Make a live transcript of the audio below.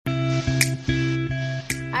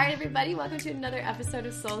Hi, everybody. Welcome to another episode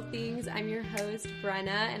of Soul Things. I'm your host, Brenna,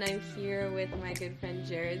 and I'm here with my good friend,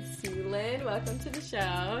 Jared Seelin. Welcome to the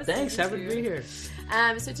show. Thanks. Happy to be here.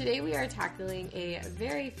 So today we are tackling a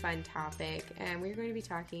very fun topic, and we're going to be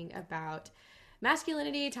talking about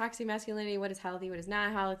masculinity, toxic masculinity, what is healthy, what is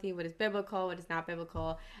not healthy, what is biblical, what is not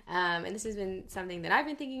biblical. And this has been something that I've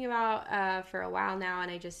been thinking about for a while now,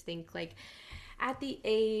 and I just think, like, at the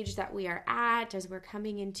age that we are at, as we're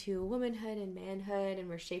coming into womanhood and manhood, and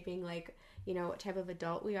we're shaping, like, you know, what type of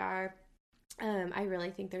adult we are, I really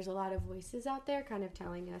think there's a lot of voices out there kind of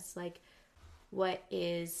telling us, like, what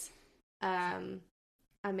is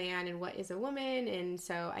a man and what is a woman. And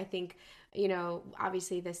so I think, you know,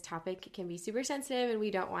 obviously this topic can be super sensitive, and we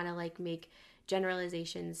don't want to, like, make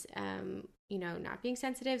generalizations, you know, not being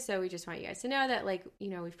sensitive. So we just want you guys to know that, like, you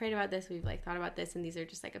know, we've prayed about this, we've, like, thought about this, and these are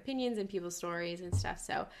just, like, opinions and people's stories and stuff.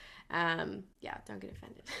 So, yeah, don't get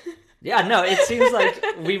offended. Yeah, no, it seems like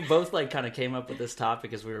we both, like, kind of came up with this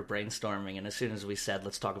topic as we were brainstorming, and as soon as we said,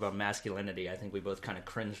 let's talk about masculinity, I think we both kind of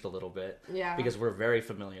cringed a little bit. Yeah. Because we're very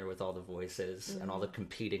familiar with all the voices and all the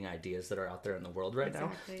competing ideas that are out there in the world right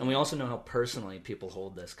now. And we also know how personally people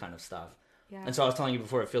hold this kind of stuff. Yeah. And so I was telling you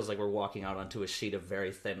before, it feels like we're walking out onto a sheet of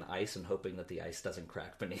very thin ice and hoping that the ice doesn't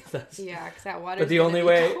crack beneath us. Yeah, because that water. But the only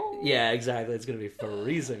way, yeah, exactly, it's going to be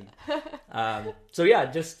freezing. So yeah,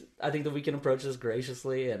 just I think that we can approach this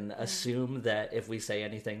graciously and assume that if we say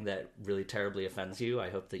anything that really terribly offends you, I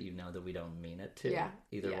hope that you know that we don't mean it to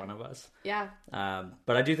either one of us. Yeah.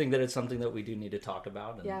 But I do think that it's something that we do need to talk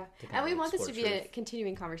about. And and we want this to be a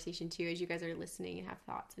continuing conversation too, as you guys are listening and have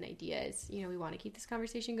thoughts and ideas. You know, we want to keep this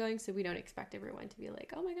conversation going, so we don't expect everyone to be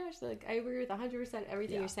like, oh my gosh, like, I agree with 100%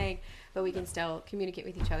 everything you're saying, but we can still communicate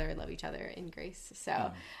with each other and love each other in grace.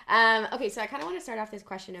 So, okay, so I kind of want to start off this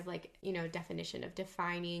question of, like, you know, definition of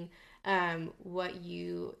defining what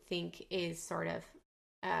you think is sort of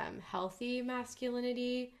healthy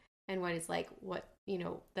masculinity and what is, like, what, you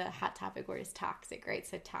know, the hot topic word is toxic, right?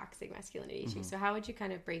 So toxic masculinity issue. So how would you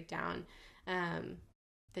kind of break down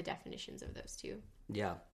the definitions of those two?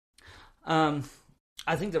 Yeah.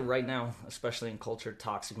 I think that right now, especially in culture,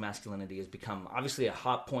 toxic masculinity has become obviously a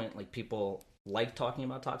hot point. Like, people like talking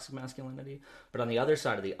about toxic masculinity, but on the other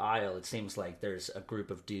side of the aisle, it seems like there's a group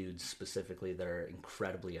of dudes specifically that are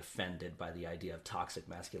incredibly offended by the idea of toxic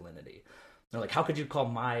masculinity. They're like, how could you call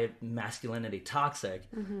my masculinity toxic?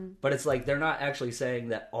 But it's like, they're not actually saying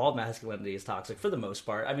that all masculinity is toxic for the most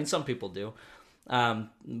part. I mean, some people do.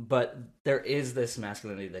 But there is this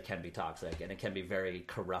masculinity that can be toxic, and it can be very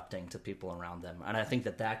corrupting to people around them. And I think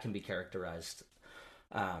that that can be characterized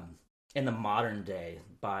in the modern day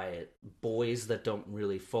by boys that don't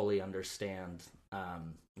really fully understand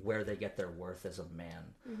where they get their worth as a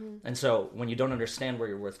man. And so when you don't understand where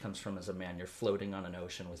your worth comes from as a man, you're floating on an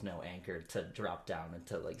ocean with no anchor to drop down and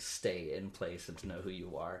to, like, stay in place and to know who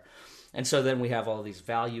you are. And so then we have all these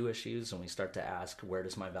value issues, and we start to ask, where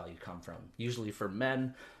does my value come from? Usually for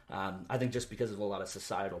men, I think just because of a lot of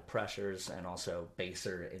societal pressures and also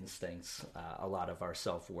baser instincts, a lot of our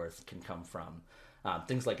self-worth can come from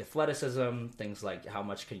things like athleticism, things like how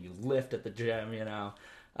much can you lift at the gym, you know?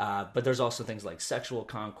 But there's also things like sexual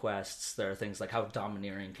conquests. There are things like how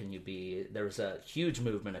domineering can you be. There was a huge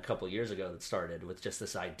movement a couple years ago that started with just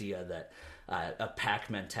this idea that a pack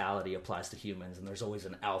mentality applies to humans, and there's always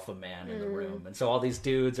an alpha man in the room. And so all these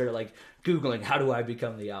dudes are, like, Googling, how do I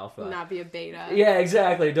become the alpha? Not be a beta. Yeah,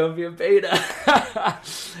 exactly. Don't be a beta.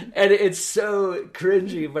 And it's so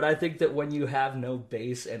cringy, but I think that when you have no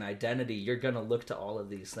base and identity, you're going to look to all of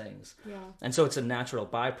these things. Yeah. And so it's a natural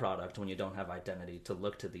byproduct when you don't have identity to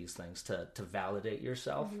look to these things to validate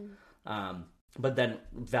yourself. But then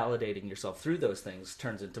validating yourself through those things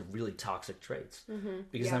turns into really toxic traits.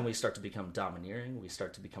 Because then we start to become domineering. We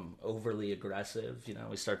start to become overly aggressive. You know,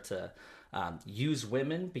 we start to use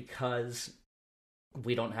women because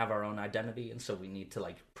we don't have our own identity. And so we need to,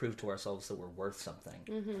 like, prove to ourselves that we're worth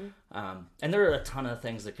something. And there are a ton of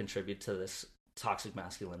things that contribute to this toxic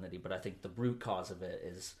masculinity. But I think the root cause of it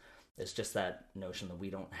is just that notion that we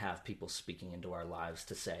don't have people speaking into our lives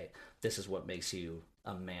to say, this is what makes you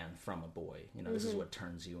a man from a boy. You know, this is what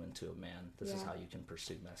turns you into a man. This is how you can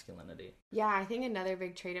pursue masculinity. Yeah, I think another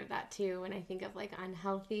big trait of that too, when I think of, like,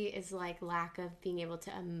 unhealthy, is, like, lack of being able to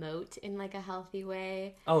emote in, like, a healthy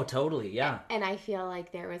way. Oh, totally, yeah. And I feel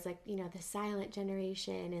like there was, like, you know, the silent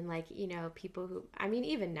generation and, like, you know, people who, I mean,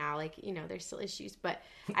 even now, like, you know, there's still issues, but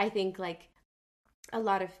I think, like, a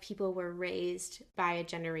lot of people were raised by a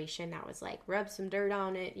generation that was like, rub some dirt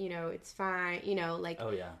on it, you know, it's fine, you know, like,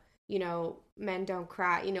 oh yeah, you know, men don't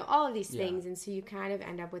cry, you know, all of these things. And so you kind of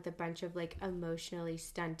end up with a bunch of, like, emotionally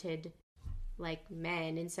stunted like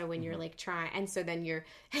men. And so when you're like trying, and so then you're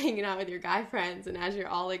hanging out with your guy friends, and as you're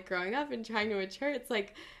all like growing up and trying to mature, it's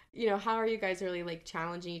like, you know, how are you guys really like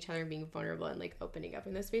challenging each other and being vulnerable and like opening up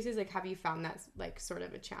in those spaces? Like, have you found that like sort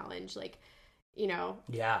of a challenge? Like, you know?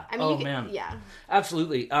 Yeah. I mean, man. Yeah.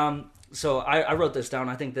 Absolutely. So I wrote this down.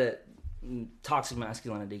 I think that toxic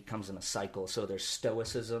masculinity comes in a cycle. So there's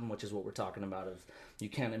stoicism, which is what we're talking about, of you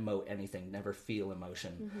can't emote anything, never feel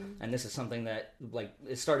emotion. And this is something that, like,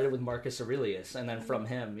 it started with Marcus Aurelius, and then from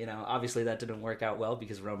him, you know, obviously that didn't work out well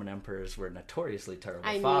because Roman emperors were notoriously terrible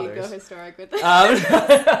fathers. I knew you'd go historic with this.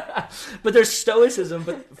 But there's stoicism,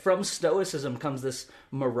 but from stoicism comes this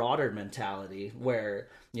marauder mentality where,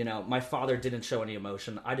 you know, my father didn't show any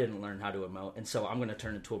emotion, I didn't learn how to emote, and so I'm going to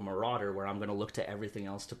turn into a marauder where I'm going to look to everything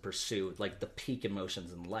else to pursue, like, the peak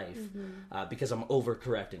emotions in life, because I'm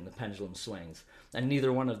overcorrecting, the pendulum swings, and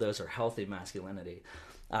neither one of those are healthy masculinity.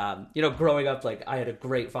 You know, growing up, like, I had a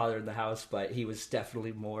great father in the house, but he was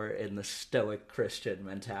definitely more in the stoic Christian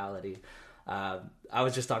mentality. I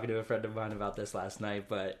was just talking to a friend of mine about this last night,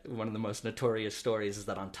 but one of the most notorious stories is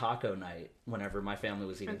that on taco night, whenever my family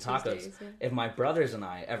was eating tacos, if my brothers and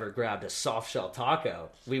I ever grabbed a soft shell taco,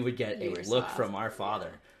 we would get a look from our father.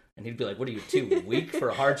 Yeah. And he'd be like, "What are you, too weak for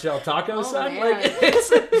a hard shell taco, son?" Man.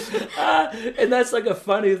 Like, and that's like a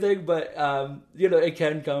funny thing, but you know, it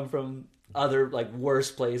can come from other, like,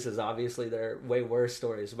 worse places. Obviously, there are way worse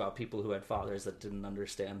stories about people who had fathers that didn't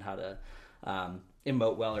understand how to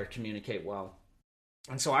emote well or communicate well.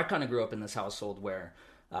 And so I kind of grew up in this household where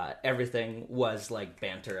everything was like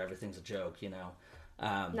banter, everything's a joke, you know.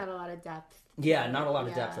 Not a lot of depth. Yeah, not a lot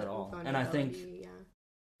of depth at all. And I think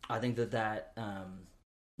that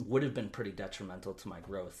would have been pretty detrimental to my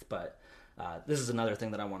growth. But this is another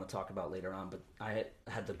thing that I want to talk about later on. But I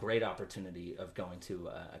had the great opportunity of going to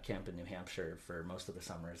a camp in New Hampshire for most of the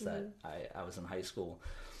summers that I was in high school.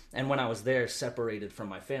 And when I was there, separated from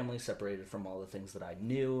my family, separated from all the things that I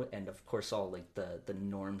knew, and of course all like the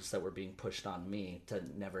norms that were being pushed on me to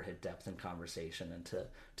never hit depth in conversation and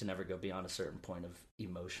to never go beyond a certain point of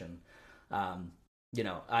emotion. You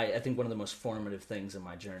know, I think one of the most formative things in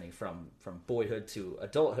my journey from boyhood to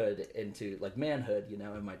adulthood into like manhood, you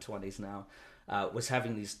know, in my 20s now, was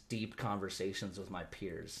having these deep conversations with my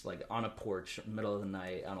peers, like on a porch, middle of the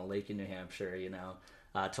night, on a lake in New Hampshire, you know,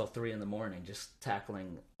 till 3 a.m, just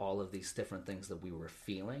tackling all of these different things that we were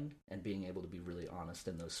feeling and being able to be really honest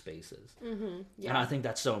in those spaces. Yeah. And I think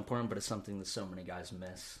that's so important, but it's something that so many guys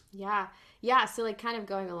miss. Yeah. So like kind of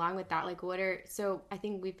going along with that, like so I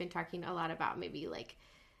think we've been talking a lot about maybe like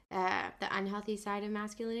the unhealthy side of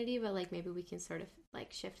masculinity, but like maybe we can sort of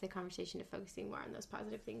like shift the conversation to focusing more on those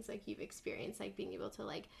positive things like you've experienced, like being able to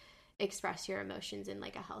like express your emotions in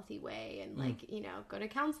like a healthy way and like, you know, go to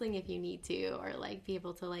counseling if you need to, or like be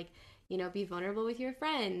able to like, you know, be vulnerable with your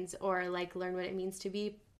friends, or like learn what it means to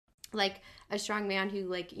be like a strong man who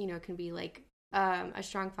like, you know, can be like a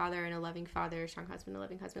strong father and a loving father, a strong husband, a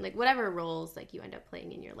loving husband, like whatever roles like you end up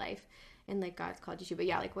playing in your life and like God's called you to. But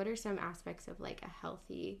yeah, like what are some aspects of like a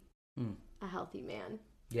healthy man?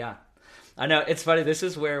 Yeah. I know, it's funny, this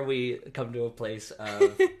is where we come to a place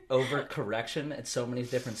of overcorrection at so many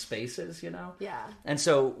different spaces, you know? Yeah. And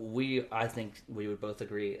so I think we would both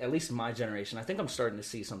agree, at least in my generation, I think I'm starting to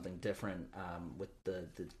see something different with the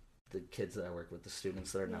kids that I work with, the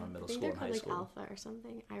students that are now in middle school and high school. Alpha or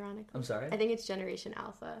something, ironically. I'm sorry? I think it's Generation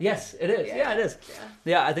Alpha. Yes, it is. Yeah, it is.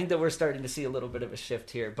 Yeah, I think that we're starting to see a little bit of a shift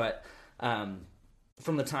here, but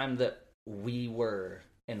from the time that we were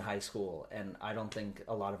in high school, and I don't think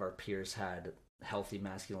a lot of our peers had healthy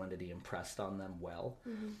masculinity impressed on them well.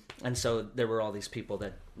 And so there were all these people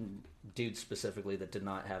that, dudes specifically, that did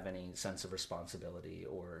not have any sense of responsibility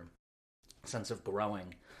or sense of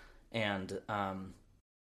growing. And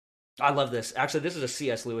I love this. Actually, this is a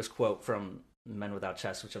C.S. Lewis quote from Men Without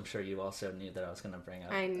Chest, which I'm sure you also knew that I was going to bring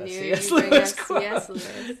up. I knew C.S. you'd bring up quote. C.S.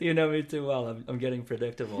 Lewis. You know me too well. I'm getting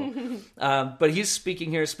predictable. But he's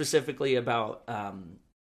speaking here specifically about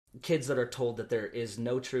kids that are told that there is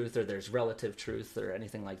no truth or there's relative truth or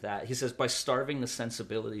anything like that. He says, by starving the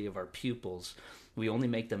sensibility of our pupils, we only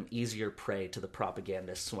make them easier prey to the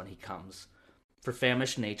propagandists when he comes. For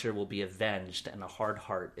famished nature will be avenged, and a hard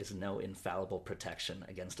heart is no infallible protection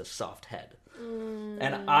against a soft head.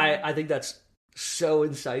 And I think that's so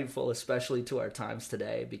insightful, especially to our times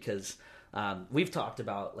today, because we've talked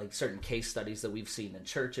about like certain case studies that we've seen in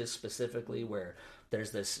churches specifically, where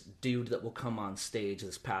there's this dude that will come on stage,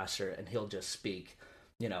 this pastor, and he'll just speak,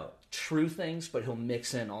 you know, true things, but he'll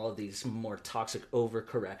mix in all of these more toxic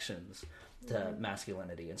overcorrections. to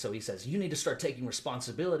masculinity. And so he says, you need to start taking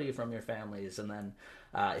responsibility from your families. And then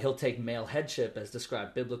he'll take male headship as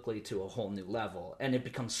described biblically to a whole new level. And it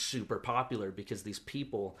becomes super popular because these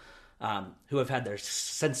people who have had their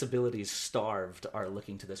sensibilities starved are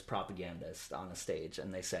looking to this propagandist on the stage,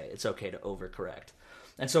 and they say it's okay to overcorrect.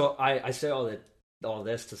 And so I say all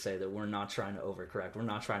this to say that we're not trying to overcorrect. We're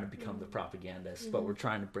not trying to become the propagandists, but we're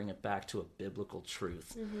trying to bring it back to a biblical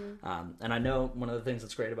truth. And I know one of the things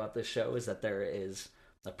that's great about this show is that there is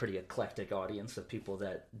a pretty eclectic audience of people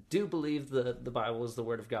that do believe the Bible is the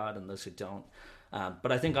Word of God and those who don't.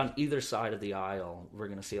 But I think on either side of the aisle, we're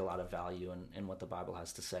going to see a lot of value in what the Bible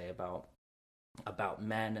has to say about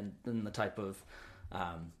men and the type of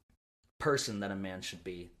person that a man should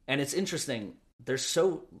be. And it's interesting. There's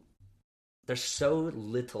so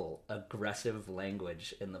little aggressive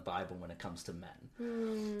language in the Bible when it comes to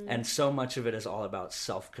men. And so much of it is all about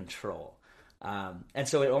self-control. And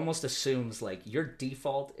so it almost assumes like your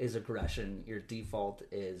default is aggression. Your default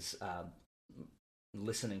is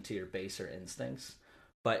listening to your baser instincts,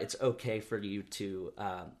 but it's okay for you to,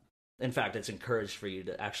 in fact, it's encouraged for you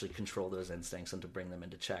to actually control those instincts and to bring them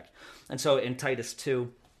into check. And so in Titus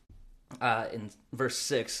 2, in verse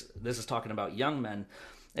 6, this is talking about young men.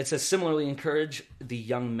 It says, similarly, encourage the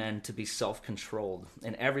young men to be self-controlled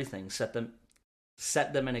in everything. Set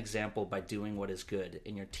them an example by doing what is good.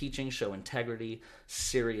 In your teaching, show integrity,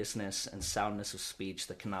 seriousness, and soundness of speech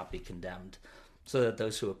that cannot be condemned, so that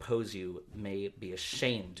those who oppose you may be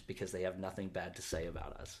ashamed because they have nothing bad to say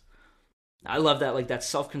about us. I love that, like that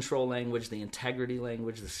self-control language, the integrity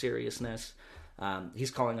language, the seriousness.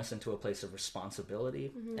 He's calling us into a place of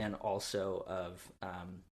responsibility and also of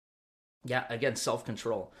again,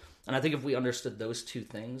 self-control. And I think if we understood those two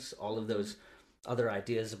things, all of those other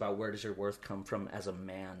ideas about where does your worth come from as a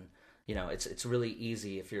man, you know, it's really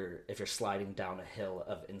easy if you're sliding down a hill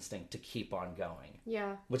of instinct to keep on going.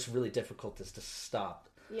 Yeah. What's really difficult is to stop.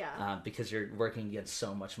 Yeah. Because you're working against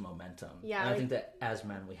so much momentum. Yeah. And I think that as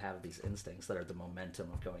men, we have these instincts that are the momentum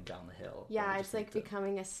of going down the hill. Yeah, it's like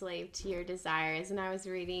becoming a slave to your desires. And I was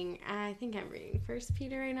reading, I think I'm reading 1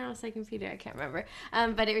 Peter right now, 2 Peter, I can't remember.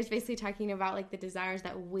 But it was basically talking about like the desires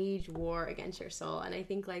that wage war against your soul. And I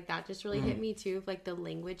think like that just really hit me too, like the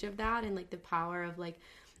language of that and like the power of like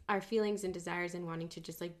our feelings and desires and wanting to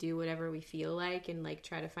just like do whatever we feel like and like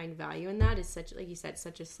try to find value in that is such, like you said,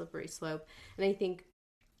 such a slippery slope. And I think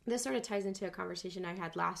this sort of ties into a conversation I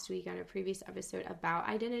had last week on a previous episode about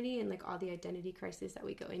identity and like all the identity crisis that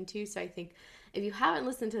we go into. So I think if you haven't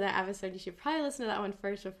listened to that episode, you should probably listen to that one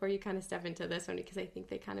first before you kind of step into this one, because I think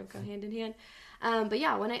they kind of go hand in hand. But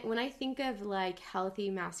yeah, when I think of like healthy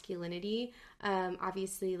masculinity,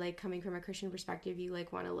 obviously like coming from a Christian perspective, you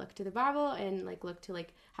like want to look to the Bible and like look to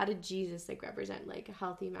like how did Jesus like represent like a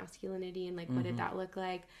healthy masculinity and like what did that look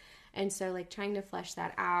like? And so like trying to flesh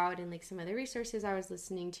that out, and like some of the resources I was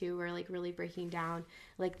listening to were like really breaking down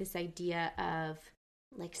like this idea of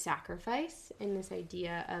like sacrifice and this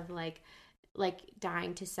idea of like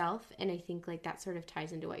dying to self. And I think like that sort of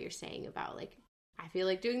ties into what you're saying about like, I feel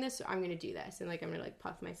like doing this, so I'm going to do this. And like, I'm going to like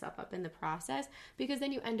puff myself up in the process, because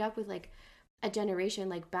then you end up with like a generation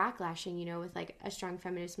like backlashing, you know, with like a strong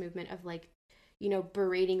feminist movement of like, you know,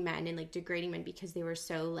 berating men and like degrading men because they were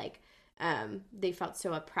so like, they felt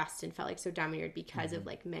so oppressed and felt like so dominated because of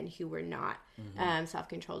like men who were not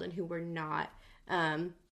self-controlled and who were not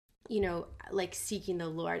you know, like seeking the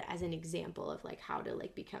Lord as an example of like how to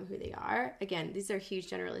like become who they are. Again, these are huge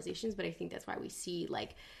generalizations, but I think that's why we see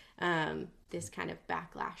like this kind of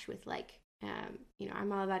backlash with like you know,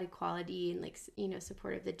 I'm all about equality and like, you know,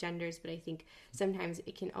 support of the genders, but I think sometimes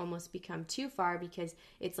it can almost become too far because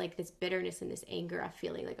it's like this bitterness and this anger of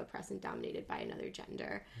feeling like oppressed and dominated by another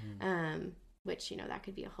gender, which, you know, that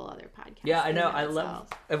could be a whole other podcast. Yeah, I know. I love,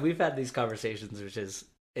 and we've had these conversations, which is,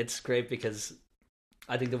 it's great because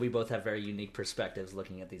I think that we both have very unique perspectives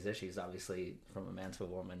looking at these issues, obviously from a man to a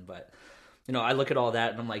woman, but you know, I look at all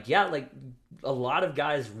that and I'm like, yeah, like a lot of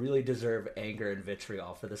guys really deserve anger and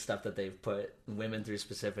vitriol for the stuff that they've put women through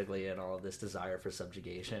specifically, and all of this desire for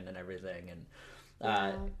subjugation and everything.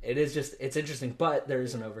 And it is just, it's interesting, but there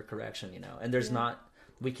is an overcorrection, you know, and there's not,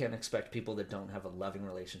 we can't expect people that don't have a loving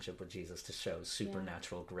relationship with Jesus to show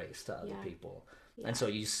supernatural grace to other people. And so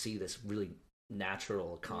you see this really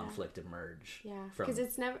natural conflict emerge. Because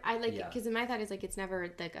it's never, I like, because in my thought is like, it's never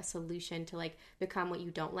like a solution to like become what you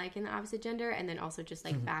don't like in the opposite gender, and then also just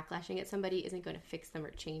like backlashing at somebody isn't going to fix them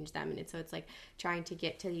or change them. And so it's like trying to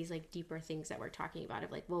get to these like deeper things that we're talking about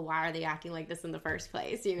of like, well, why are they acting like this in the first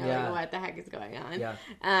place? You know, like what the heck is going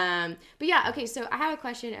on? But yeah, okay, so I have a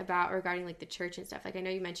question about regarding like the church and stuff. Like I know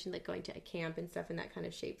you mentioned like going to a camp and stuff and that kind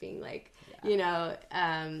of shaping like, you know,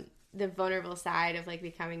 the vulnerable side of like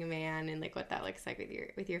becoming a man and like what that looks like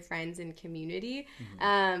with your friends and community.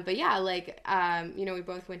 But yeah, like you know, we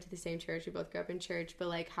both went to the same church, we both grew up in church, but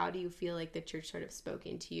like how do you feel like the church sort of spoke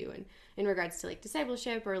into you and in regards to like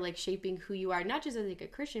discipleship or like shaping who you are, not just as like a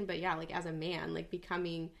Christian, but yeah, like as a man, like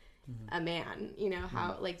becoming a man, you know,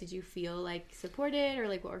 how like did you feel like supported, or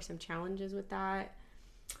like what were some challenges with that?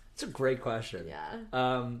 It's a great question.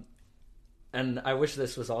 Yeah. And I wish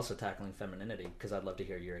this was also tackling femininity, because I'd love to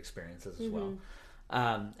hear your experiences as well.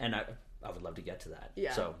 And I would love to get to that.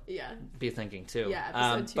 Yeah. So be thinking too.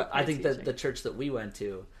 Yeah. But I think that the church that we went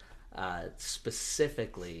to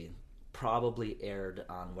specifically probably aired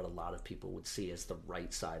on what a lot of people would see as the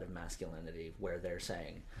right side of masculinity, where they're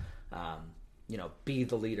saying, you know, be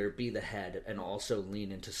the leader, be the head, and also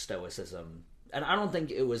lean into stoicism. And I don't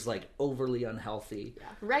think it was like overly unhealthy. Yeah.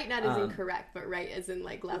 Right, not as incorrect, but right as in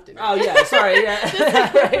like left and right. Oh yeah, sorry,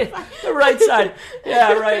 yeah, right. The right side.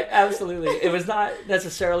 Yeah, right, absolutely. It was not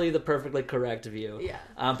necessarily the perfectly correct view. Yeah.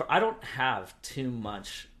 But I don't have too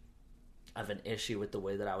much of an issue with the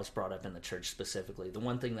way that I was brought up in the church specifically. The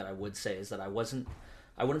one thing that I would say is that I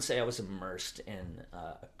wouldn't say I was immersed in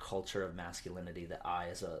a culture of masculinity that I,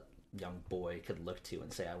 as a young boy, could look to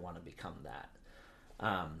and say I want to become that.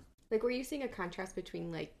 Like, were you seeing a contrast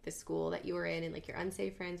between, like, the school that you were in and, like, your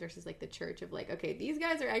unsaved friends versus, like, the church of, like, okay, these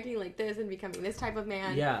guys are acting like this and becoming this type of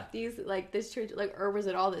man. Yeah. These, like, this church, like, or was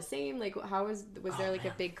it all the same? Like, how was there, like,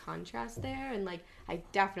 a big contrast there? And, like, I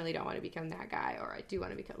definitely don't want to become that guy, or I do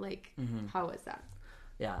want to become, like, how was that?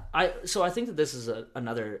 Yeah. So I think that this is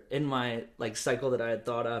another, in my, like, cycle that I had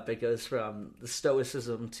thought up, it goes from the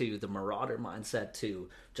stoicism to the marauder mindset to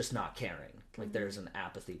just not caring. Like, there's an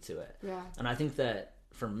apathy to it. Yeah. And I think that,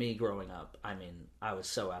 for me growing up, I mean, I was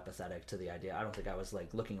so apathetic to the idea. I don't think I was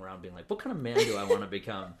like looking around being like, what kind of man do I want to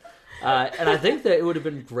become? And I think that it would have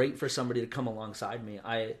been great for somebody to come alongside me.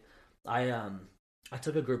 I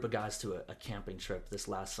took a group of guys to a camping trip this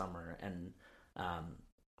last summer, and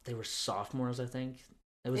they were sophomores, I think.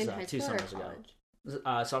 It was 2 summers ago.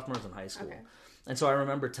 Sophomores in high school. Okay. And so I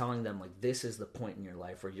remember telling them, like, this is the point in your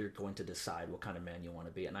life where you're going to decide what kind of man you want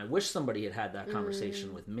to be. And I wish somebody had that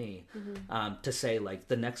conversation with me, to say, like,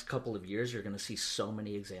 the next couple of years, you're going to see so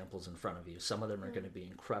many examples in front of you. Some of them are going to be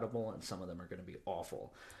incredible, and some of them are going to be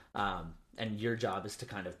awful. And your job is to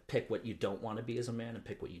kind of pick what you don't want to be as a man and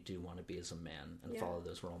pick what you do want to be as a man, and follow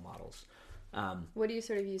those role models. What do you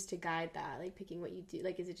sort of use to guide that? Like, picking what you do?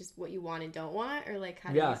 Like, is it just what you want and don't want? Or, like,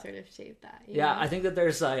 how do you sort of shape that? You know? I think that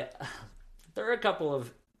there's there are a couple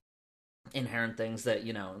of inherent things that,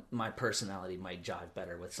 you know, my personality might jive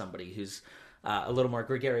better with somebody who's a little more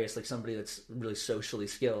gregarious, like somebody that's really socially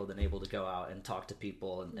skilled and able to go out and talk to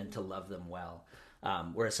people and to love them well.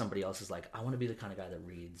 Whereas somebody else is like, I want to be the kind of guy that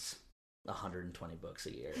reads 120 books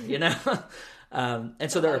a year, you know?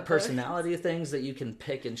 And so there are personality things that you can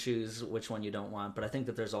pick and choose which one you don't want. But I think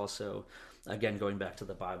that there's also, again, going back to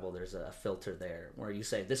the Bible, there's a filter there where you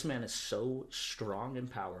say, this man is so strong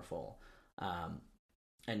and powerful,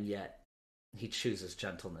 and yet he chooses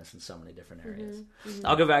gentleness in so many different areas.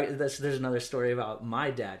 I'll go back. There's another story about my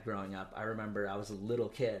dad growing up. I remember I was a little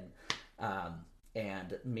kid,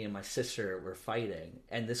 and me and my sister were fighting,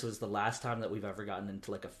 and this was the last time that we've ever gotten into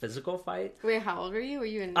like a physical fight. Wait, how old were you? Were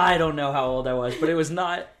you in? I don't know how old I was, but it was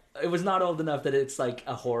not old enough that it's like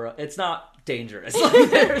a horror. It's not dangerous.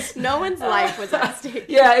 Like, no one's life was at stake.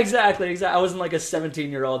 Yeah, exactly. I wasn't like a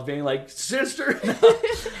 17-year-old being like, sister.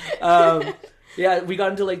 Yeah, we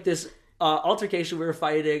got into like this altercation. We were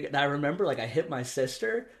fighting, and I remember like I hit my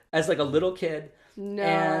sister as like a little kid. No.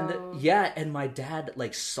 And my dad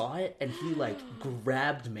like saw it, and he like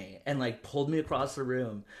grabbed me and like pulled me across the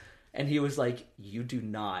room, and he was like, you do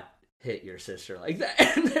not hit your sister like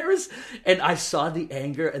that. And I saw the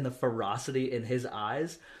anger and the ferocity in his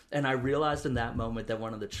eyes, and I realized in that moment that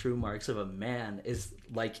one of the true marks of a man is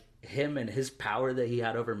like him and his power that he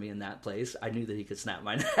had over me in that place. I knew that he could snap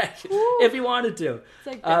my neck if he wanted to. It's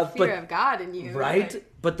like the fear of God in you, right?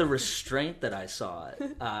 Like... But the restraint that I saw,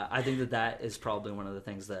 I think that is probably one of the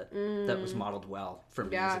things that was modeled well for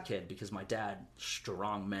me as a kid, because my dad,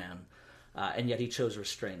 strong man, and yet he chose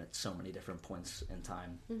restraint at so many different points in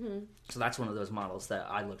time. So that's one of those models that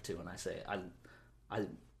I look to and I say I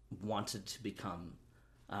wanted to become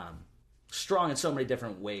strong in so many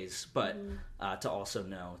different ways, but to also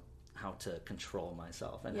know how to control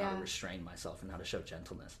myself and how to restrain myself and how to show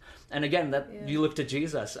gentleness. And again, you look to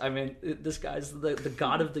Jesus. I mean, this guy's the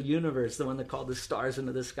God of the universe, the one that called the stars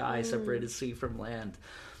into the sky, separated sea from land.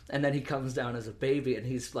 And then he comes down as a baby, and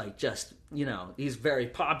he's like, just, you know, he's very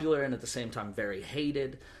popular and at the same time very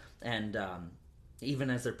hated. And even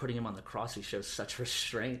as they're putting him on the cross, he shows such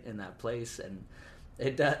restraint in that place. And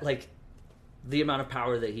It like the amount of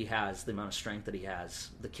power that he has, the amount of strength that he has,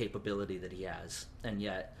 the capability that he has, and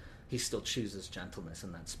yet he still chooses gentleness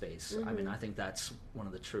in that space. I mean, I think that's one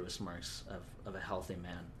of the truest marks of a healthy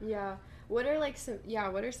man. Yeah. What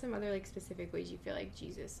are some other like specific ways you feel like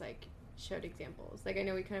Jesus like showed examples? Like I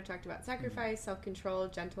know we kind of talked about sacrifice, self-control,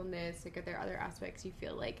 gentleness. Like are there other aspects you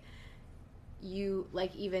feel like you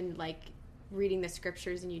like even like reading the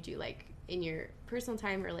scriptures and you do like in your personal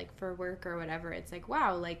time or like for work or whatever, it's like,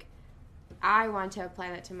 wow, like I want to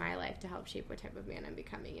apply that to my life to help shape what type of man I'm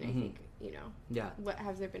becoming. And I think, what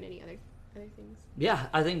has there been any other things? Yeah,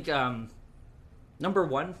 I think number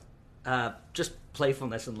one, just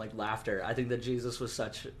playfulness and like laughter. I think that Jesus was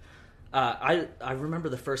such. I remember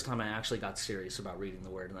the first time I actually got serious about reading the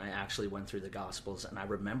Word, and I actually went through the Gospels, and I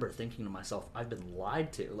remember thinking to myself, I've been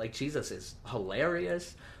lied to. Like Jesus is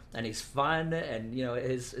hilarious, and he's fun, and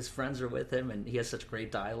his friends are with him, and he has such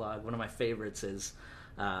great dialogue. One of my favorites is.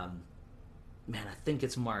 I think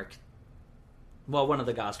it's Mark. Well, one of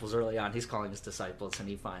the Gospels early on, he's calling his disciples, and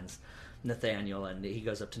he finds Nathaniel, and he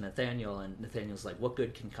goes up to Nathaniel, and Nathaniel's like, "What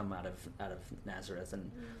good can come out of Nazareth?"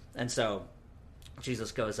 And so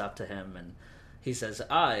Jesus goes up to him, and he says,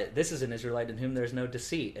 "This is an Israelite in whom there's no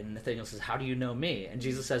deceit." And Nathaniel says, "How do you know me?" And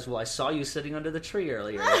Jesus says, "Well, I saw you sitting under the tree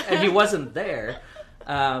earlier," and he wasn't there.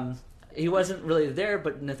 He wasn't really there,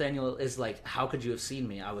 but Nathaniel is like, "How could you have seen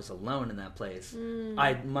me? I was alone in that place.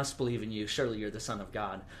 I must believe in you. Surely you're the Son of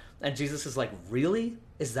God." And Jesus is like, "Really?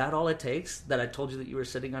 Is that all it takes? That I told you that you were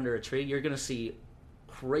sitting under a tree? You're going to see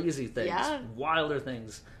crazy things, wilder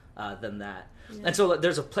things than that." Yeah. And so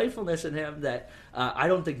there's a playfulness in him that I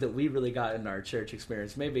don't think that we really got in our church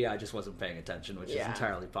experience. Maybe I just wasn't paying attention, which is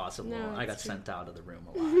entirely possible. No, I got sent out of the room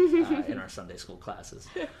a lot in our Sunday school classes.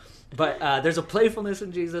 But there's a playfulness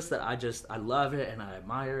in Jesus that I love it and I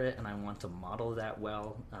admire it and I want to model that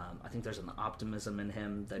well. I think there's an optimism in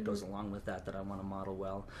him that goes along with that I want to model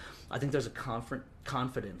well. I think there's a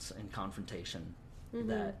confidence in confrontation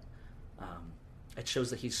that it shows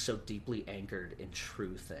that he's so deeply anchored in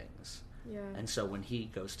true things. Yeah. And so when he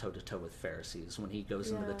goes toe-to-toe with Pharisees, when he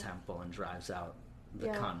goes into the temple and drives out the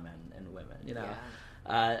con men and women,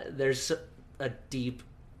 there's a deep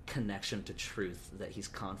connection to truth that he's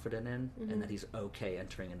confident in and that he's okay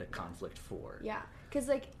entering into conflict for. Yeah, because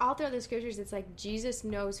like all throughout the scriptures, it's like Jesus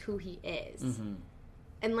knows who he is.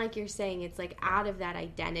 And like you're saying, it's like out of that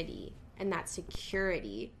identity and that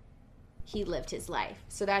security, he lived his life.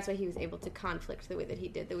 So that's why he was able to conflict the way that he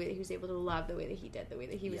did, the way that he was able to love the way that he did, the way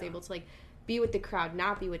that he was able to like be with the crowd,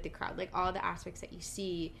 not be with the crowd, like all the aspects that you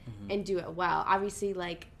see and do it well. Obviously,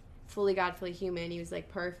 like fully God, fully human, he was like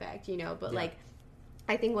perfect, but like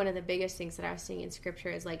I think one of the biggest things that I was seeing in scripture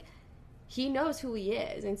is like he knows who he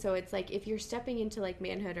is. And so it's like if you're stepping into like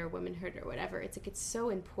manhood or womanhood or whatever, it's like it's so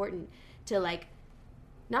important to like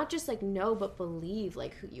not just like know but believe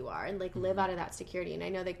like who you are and like live out of that security. And I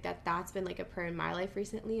know like that's been like a prayer in my life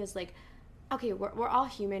recently is like, okay, we're all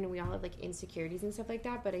human and we all have like insecurities and stuff like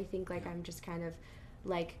that, but I think like I'm just kind of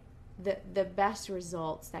like the best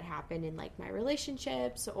results that happen in like my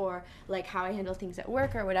relationships or like how I handle things at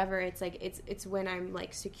work or whatever, it's like it's when I'm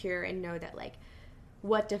like secure and know that like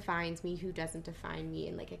what defines me, who doesn't define me,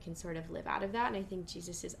 and like I can sort of live out of that. And I think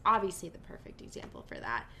Jesus is obviously the perfect example for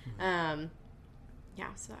that.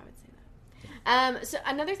 So I would say that. So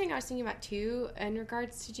another thing I was thinking about too in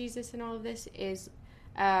regards to Jesus and all of this is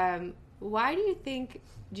why do you think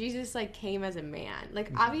Jesus like came as a man?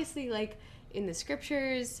 Like obviously like in the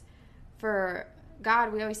scriptures for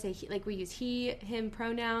God we always say we use he, him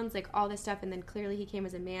pronouns, like all this stuff, and then clearly he came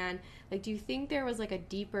as a man. Like do you think there was like a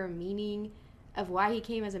deeper meaning of why he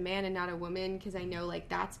came as a man and not a woman? Because I know like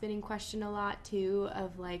that's been in question a lot too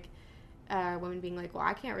of like women being like, well,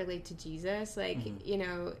 I can't relate to Jesus. Like,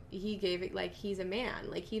 he gave it, like, he's a man.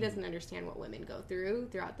 Like, he doesn't understand what women go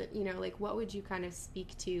throughout the, like, what would you kind of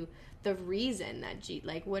speak to the reason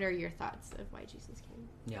that, what are your thoughts of why Jesus came?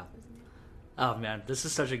 Yeah. Oh, man, this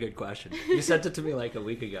is such a good question. You sent it to me like a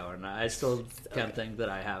week ago, and I still can't think that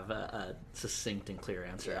I have a succinct and clear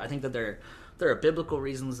answer. I think that there are biblical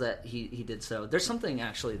reasons that he did so. There's something,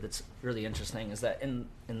 actually, that's really interesting, is that in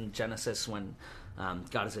Genesis, when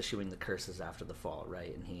God is issuing the curses after the fall,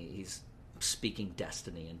 right? And he's speaking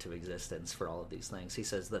destiny into existence for all of these things. He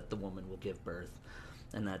says that the woman will give birth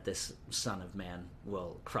and that this son of man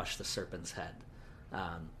will crush the serpent's head,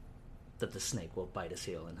 that the snake will bite his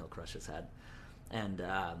heel and he'll crush his head. And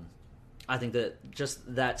I think that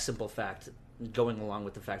just that simple fact, going along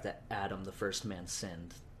with the fact that Adam, the first man,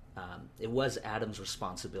 sinned, it was Adam's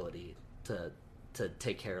responsibility to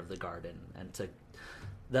take care of the garden and to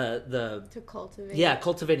To cultivate. Yeah,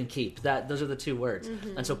 cultivate and keep. Those are the two words.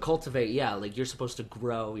 And so cultivate, yeah, like you're supposed to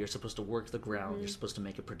grow, you're supposed to work the ground, you're supposed to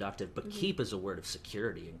make it productive. But keep is a word of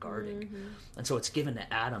security and guarding. And so it's given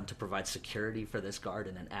to Adam to provide security for this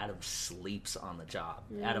garden, and Adam sleeps on the job.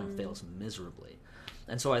 Adam fails miserably.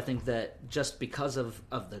 And so I think that just because of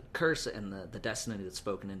the curse and the destiny that's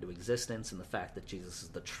spoken into existence, and the fact that Jesus is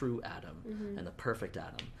the true Adam and the perfect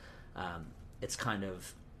Adam, it's kind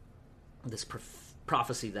of this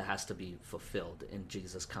prophecy that has to be fulfilled in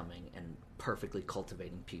Jesus coming and perfectly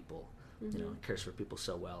cultivating people, cares for people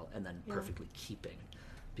so well, and then perfectly keeping,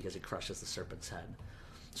 because he crushes the serpent's head.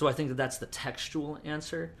 So I think that that's the textual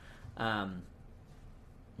answer.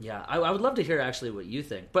 Yeah, I would love to hear actually what you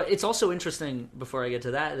think. But it's also interesting, before I get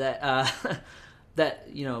to that that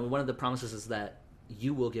one of the promises is that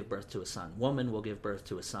you will give birth to a son. Woman will give birth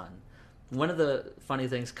to a son. One of the funny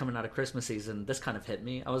things coming out of Christmas season, this kind of hit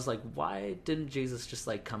me. I was like, why didn't Jesus just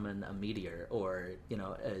like come in a meteor or a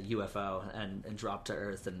UFO and drop to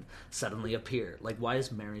Earth and suddenly appear? Like, why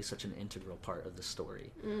is Mary such an integral part of the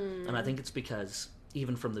story? And I think it's because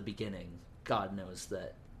even from the beginning, God knows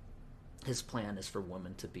that his plan is for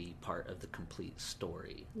woman to be part of the complete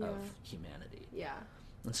story of humanity. Yeah.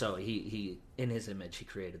 And so he in his image, he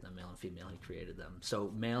created them, male and female, he created them.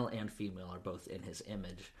 So male and female are both in his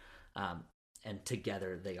image, and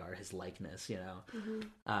together they are his likeness,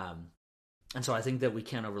 and so I think that we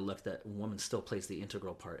can't overlook that woman still plays the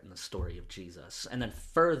integral part in the story of Jesus. And then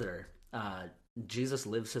further, Jesus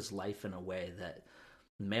lives his life in a way that,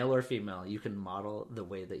 male or female, you can model the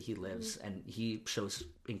way that he lives, and he shows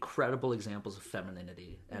incredible examples of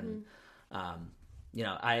femininity. And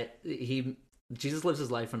Jesus lives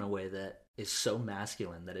his life in a way that is so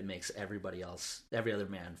masculine that it makes every other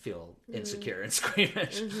man feel insecure and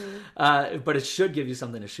squeamish. But it should give you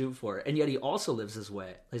something to shoot for. And yet he also lives his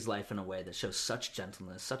life in a way that shows such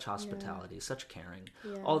gentleness, such hospitality, such caring,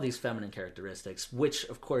 all these feminine characteristics, which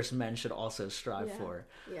of course men should also strive for.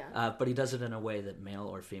 But he does it in a way that, male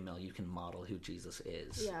or female, you can model who Jesus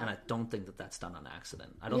is. And I don't think that that's done on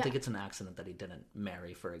accident. I don't think it's an accident that he didn't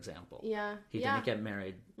marry, for example. He didn't get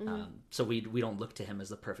married. So we don't look to him as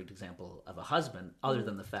the perfect example of a husband, other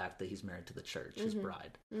than the fact that he's married to the church, his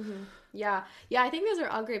bride. Yeah, I think those are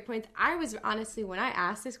all great points. I was honestly, when I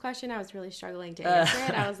asked this question, I was really struggling to answer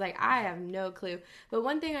it. I was like, I have no clue. But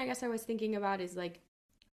one thing I guess I was thinking about is like,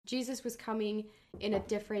 Jesus was coming in a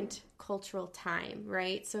different cultural time,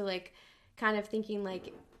 right? So like, kind of thinking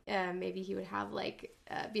like, maybe he would have like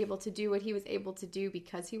be able to do what he was able to do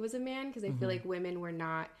because he was a man, because I feel like women were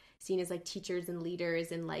not seen as like teachers and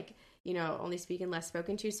leaders and like, only speak and less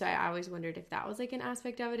spoken to. So I always wondered if that was like an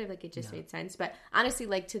aspect of it, if like it just made sense. But honestly,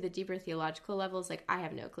 like to the deeper theological levels, like I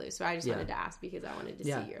have no clue. So I just wanted to ask because I wanted to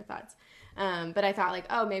see your thoughts. But I thought like,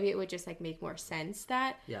 oh, maybe it would just like make more sense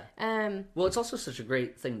that. Well, it's also such a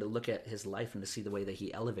great thing to look at his life and to see the way that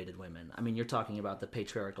he elevated women. I mean, you're talking about the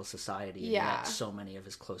patriarchal society, and yet so many of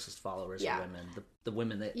his closest followers are women. The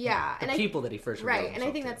women that, the people that he first revealed himself and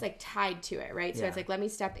I think to. that's like tied to it, right? So it's like, let me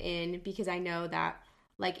step in because I know that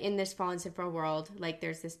like in this fallen sinful world, like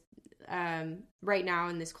there's this right now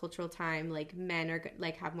in this cultural time, like men are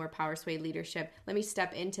like have more power, sway, leadership. Let me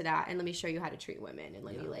step into that and let me show you how to treat women and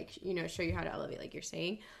let me like show you how to elevate, like you're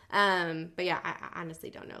saying. But yeah, I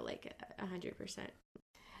honestly don't know like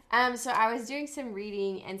 100%. So I was doing some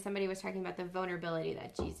reading and somebody was talking about the vulnerability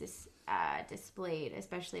that Jesus displayed,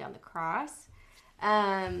 especially on the cross.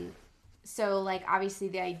 So like obviously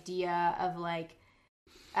the idea of like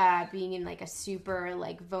being in like a super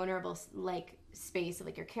like vulnerable like space of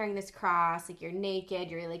like you're carrying this cross, like you're naked,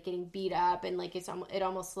 you're like getting beat up, and like it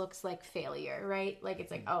almost looks like failure, right? Like it's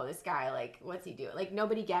like, oh, this guy, like what's he doing? Like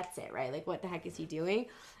nobody gets it, right? Like what the heck is he doing?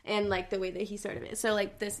 And like the way that he sort of is. So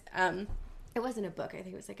like this it wasn't a book, I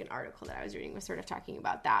think it was like an article that I was reading was sort of talking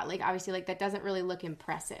about that. Like obviously like that doesn't really look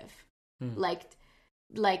impressive. Like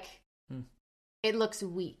it looks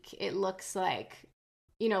weak. It looks like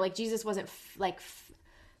like Jesus wasn't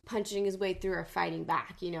punching his way through or fighting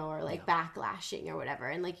back, or like backlashing or whatever.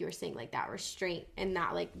 And like you were saying, like that restraint and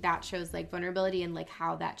that like that shows like vulnerability and like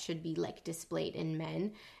how that should be like displayed in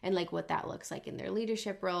men and like what that looks like in their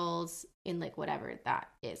leadership roles in like whatever that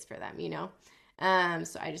is for them,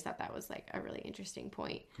 So I just thought that was like a really interesting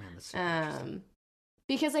point. Man, that's so interesting.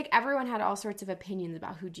 Because like everyone had all sorts of opinions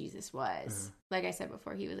about who Jesus was. Like I said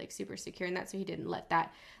before, he was like super secure in that, so he didn't let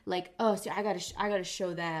that like, oh, so I gotta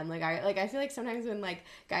show them. Like I feel like sometimes when like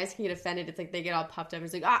guys can get offended, it's like they get all puffed up.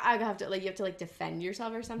 It's like I have to like you have to like defend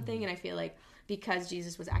yourself or something. And I feel like because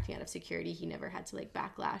Jesus was acting out of security, he never had to like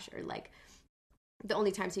backlash or like. The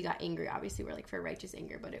only times he got angry, obviously, were like for righteous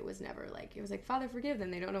anger, but it was never like it was like, Father, forgive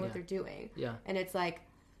them. They don't know what they're doing. And it's like.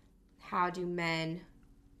 how do men,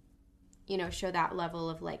 show that level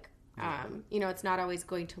of like, it's not always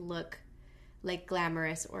going to look like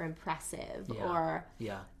glamorous or impressive, or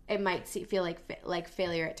it might feel like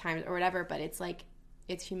failure at times or whatever, but it's like,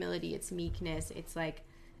 it's humility, it's meekness, it's like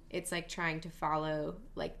trying to follow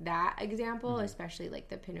like that example, especially like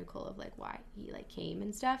the pinnacle of like why he like came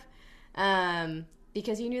and stuff,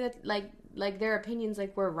 because he knew that like their opinions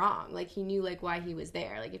like were wrong. Like he knew like why he was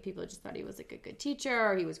there. Like if people just thought he was like a good teacher,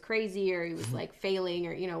 or he was crazy, or he was like failing,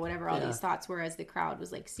 or whatever all these thoughts were, as the crowd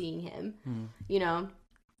was like seeing him,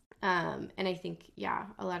 and I think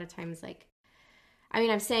a lot of times, like, I mean,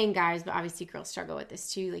 I'm saying guys, but obviously girls struggle with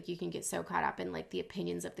this too. Like you can get so caught up in like the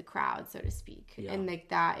opinions of the crowd, so to speak, and like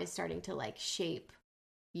that is starting to like shape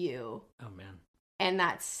you. Oh man. And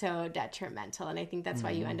that's so detrimental. And I think that's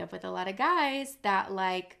why you end up with a lot of guys that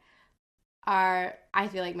like I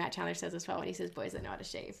feel like Matt Chandler says this well when he says boys that know how to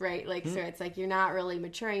shave, right? Like, so it's like, you're not really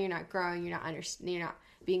maturing, you're not growing, you're not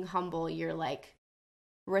being humble. You're like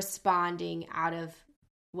responding out of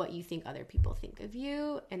what you think other people think of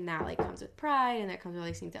you. And that like comes with pride, and that comes with all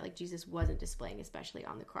these things that like Jesus wasn't displaying, especially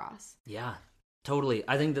on the cross. Yeah, totally.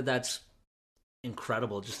 I think that's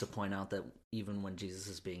incredible, just to point out that even when Jesus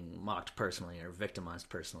is being mocked personally or victimized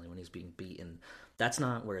personally, when he's being beaten, that's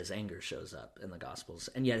not where his anger shows up in the Gospels.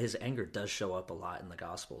 And yet his anger does show up a lot in the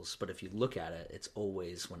Gospels, but if you look at it, it's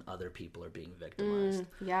always when other people are being victimized.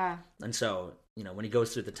 And so, when he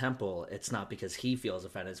goes through the temple, it's not because he feels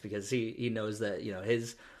offended, it's because he knows that,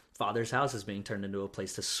 his father's house is being turned into a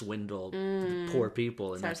place to swindle poor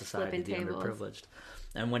people in their society, the underprivileged.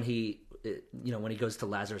 And when he goes to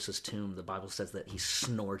Lazarus's tomb, the Bible says that he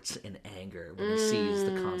snorts in anger when he sees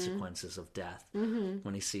the consequences of death,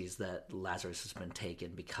 when he sees that Lazarus has been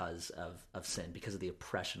taken because of sin, because of the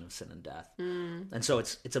oppression of sin and death. And so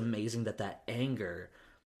it's amazing that anger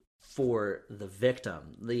for the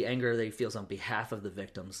victim, the anger that he feels on behalf of the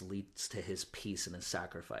victims, leads to his peace and his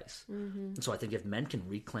sacrifice. And so I think if men can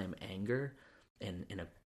reclaim anger in a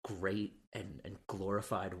great and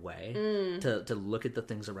glorified way, to look at the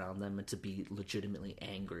things around them and to be legitimately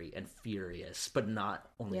angry and furious, but not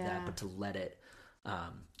only that, but to let it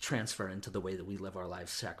transfer into the way that we live our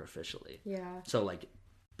lives sacrificially. So like,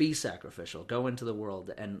 be sacrificial, go into the world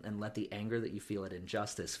and let the anger that you feel at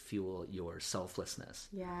injustice fuel your selflessness.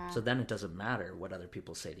 So then it doesn't matter what other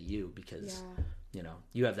people say to you, because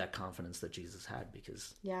you have that confidence that Jesus had,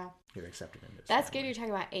 because you're accepted into his That's family. good you're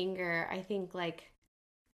talking about anger. I think like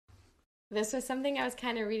this was something I was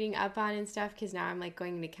kind of reading up on and stuff, because now I'm like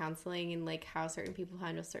going into counseling, and like how certain people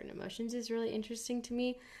handle certain emotions is really interesting to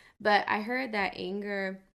me. But I heard that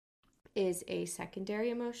anger is a secondary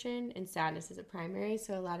emotion and sadness is a primary.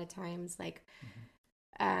 So a lot of times like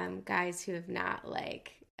guys who have not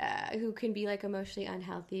like who can be like emotionally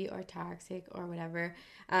unhealthy or toxic or whatever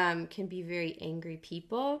can be very angry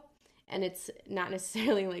people. And it's not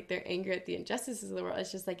necessarily like they're angry at the injustices of the world.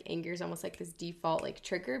 It's just like anger is almost like this default like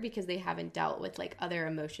trigger, because they haven't dealt with like other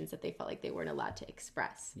emotions that they felt like they weren't allowed to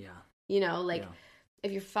express.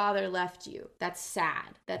 If your father left you, that's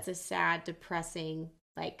sad. That's a sad, depressing,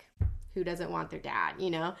 like, who doesn't want their dad,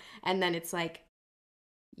 And then it's like,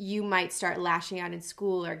 you might start lashing out in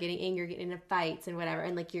school or getting angry, getting into fights and whatever.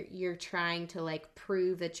 And like, you're trying to like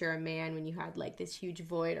prove that you're a man when you had like this huge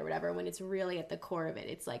void or whatever, when it's really at the core of it.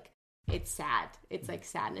 It's like, it's sad. It's like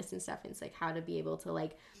sadness and stuff. And it's like how to be able to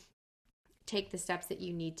like take the steps that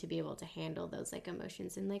you need to be able to handle those like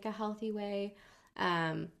emotions in like a healthy way,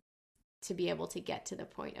 to be able to get to the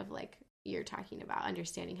point of like, you're talking about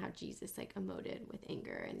understanding how Jesus like emoted with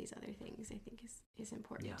anger and these other things, I think is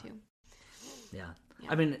important too.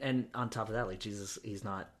 I mean, and on top of that, like Jesus,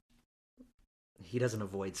 he doesn't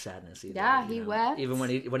avoid sadness either. He wept. Even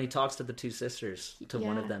when he talks to the two sisters, to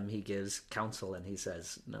one of them he gives counsel and he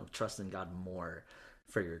says, no, trust in God more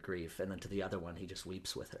for your grief. And then to the other one, he just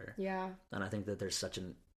weeps with her. And I think that there's such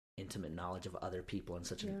an intimate knowledge of other people and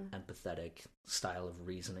such an empathetic style of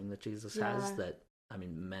reasoning that Jesus has that, I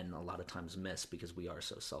mean, men a lot of times miss because we are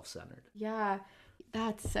so self-centered.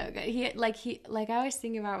 That's so good. He I always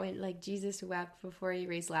think about when like Jesus wept before he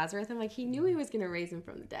raised Lazarus. I'm like, he knew he was going to raise him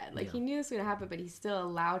from the dead. Like he knew this was going to happen, but he still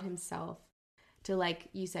allowed himself to, like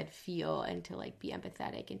you said, feel and to like be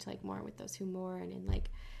empathetic and to like mourn with those who mourn and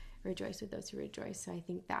like rejoice with those who rejoice. So I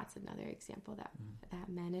think that's another example that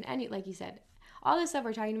men and any, like you said, all this stuff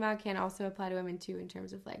we're talking about can also apply to women too, in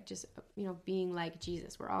terms of like just, being like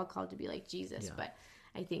Jesus. We're all called to be like Jesus, but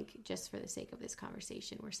I think just for the sake of this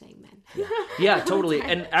conversation, we're saying men. Yeah, totally.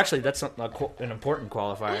 And actually, that's an important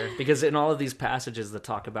qualifier, because in all of these passages that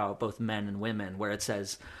talk about both men and women, where it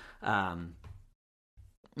says,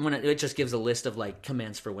 when it just gives a list of like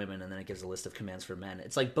commands for women, and then it gives a list of commands for men.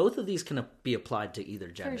 It's like both of these can be applied to either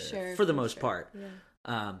gender for the most part.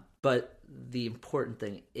 Yeah. But the important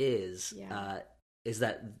thing is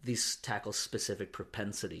that these tackle specific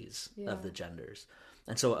propensities of the genders.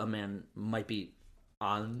 And so a man might be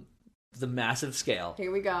on the massive scale.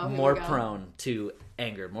 Here we go. More prone to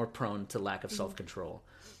anger, more prone to lack of self-control,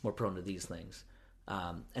 more prone to these things.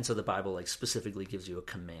 And so the Bible like specifically gives you a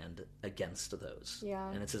command against those. Yeah.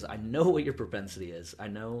 And it says, I know what your propensity is. I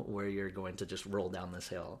know where you're going to just roll down this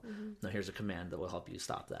hill. Now here's a command that will help you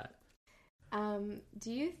stop that.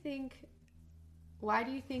 Do you think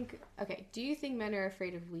men are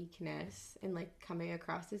afraid of weakness and like coming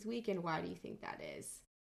across as weak, and why do you think that is?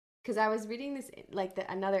 Because I was reading this, like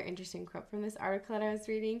another interesting quote from this article that I was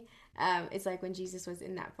reading. It's like when Jesus was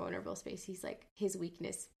in that vulnerable space, he's like, his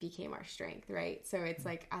weakness became our strength, right? So it's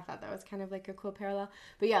like, I thought that was kind of like a cool parallel.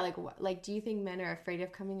 But yeah, like do you think men are afraid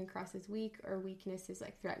of coming across as weak, or weakness is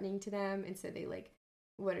like threatening to them? And so they like,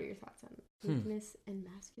 what are your thoughts on weakness and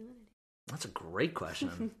masculinity? That's a great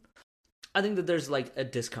question. I think that there's like a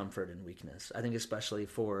discomfort in weakness. I think especially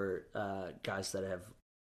for guys that have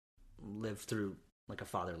lived through like a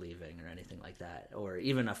father leaving or anything like that, or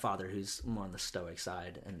even a father who's more on the stoic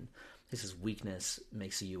side, and he says weakness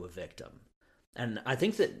makes you a victim. And I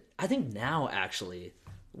think now actually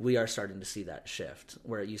we are starting to see that shift,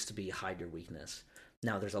 where it used to be hide your weakness.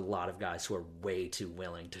 Now there's a lot of guys who are way too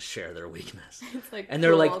willing to share their weakness. It's like, and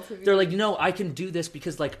they're like, no, I can do this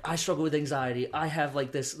because like I struggle with anxiety. I have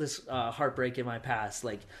like this heartbreak in my past.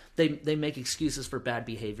 Like they make excuses for bad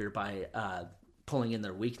behavior by pulling in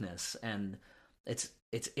their weakness, and it's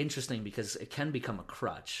interesting because it can become a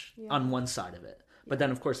crutch on one side of it. But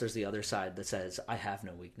then, of course, there's the other side that says, I have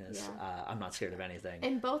no weakness. I'm not scared of anything.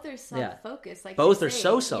 And both are self-focused. Like both are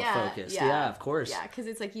so self-focused. Yeah, of course. Yeah, because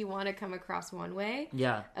it's like you want to come across one way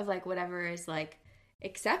of like whatever is like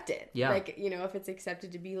accepted. Yeah. Like, you know, if it's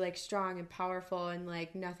accepted to be like strong and powerful and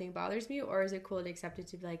like nothing bothers me, or is it cool and accepted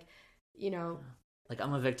to be like, you know... Like,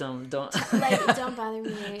 I'm a victim. Don't bother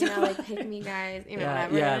me. You know, like, pick me, guys. You know,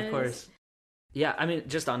 whatever yeah, of course. Yeah, I mean,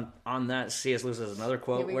 just on that, C.S. Lewis has another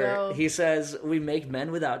quote where he says, we make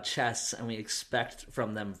men without chests, and we expect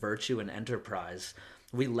from them virtue and enterprise.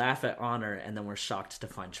 We laugh at honor, and then we're shocked to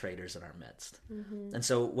find traitors in our midst. And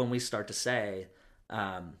so when we start to say,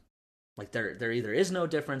 like, there either is no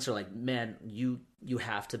difference, or like, man, you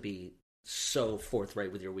have to be so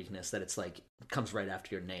forthright with your weakness that it's like it comes right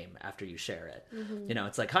after your name after you share it. You know,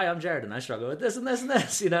 it's like, hi, I'm Jared and I struggle with this and this and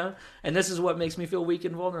this, you know, and this is what makes me feel weak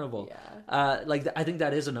and vulnerable. Like I think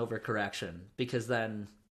that is an overcorrection, because then,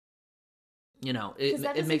 you know,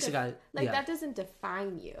 it makes a guy that doesn't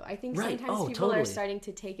define you. I think sometimes people are starting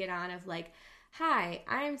to take it on of like, hi,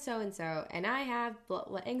 I'm so-and-so, and I have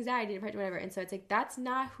anxiety, depression, whatever. And so it's like, that's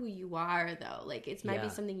not who you are, though. Like, it might be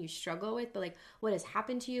something you struggle with, but, like, what has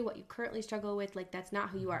happened to you, what you currently struggle with, like, that's not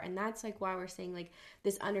who you are. And that's, like, why we're saying, like,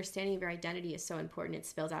 this understanding of your identity is so important. It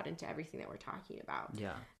spills out into everything that we're talking about.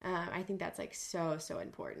 Yeah. I think that's, like, so, so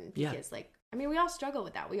important. Because, like, I mean, we all struggle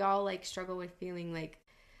with that. We all, like, struggle with feeling like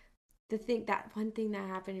that one thing that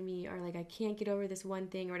happened to me, or, like, I can't get over this one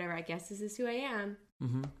thing or whatever. I guess this is who I am.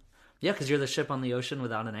 Yeah, because you're the ship on the ocean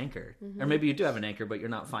without an anchor. Or maybe you do have an anchor, but you're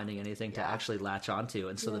not finding anything to actually latch onto.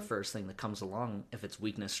 And so the first thing that comes along, if it's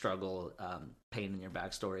weakness, struggle, pain in your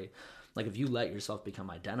backstory, like if you let yourself become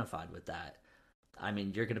identified with that, I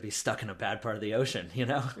mean, you're going to be stuck in a bad part of the ocean, you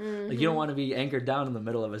know? Like you don't want to be anchored down in the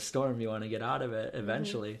middle of a storm. You want to get out of it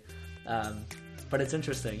eventually. But it's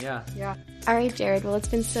interesting, yeah. All right, Jared. Well, it's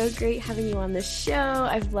been so great having you on the show.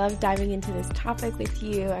 I've loved diving into this topic with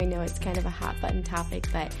you. I know it's kind of a hot button topic,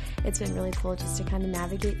 but it's been really cool just to kind of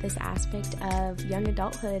navigate this aspect of young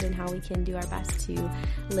adulthood and how we can do our best to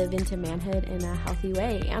live into manhood in a healthy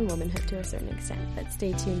way, and womanhood to a certain extent. But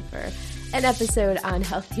stay tuned for an episode on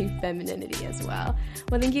healthy femininity as well.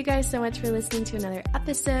 Well, thank you guys so much for listening to another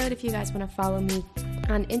episode. If you guys want to follow me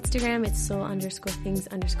on Instagram, it's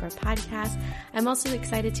soul_things_podcast. I'm also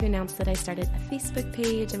excited to announce that I started a Facebook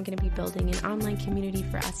page. I'm going to be building an online community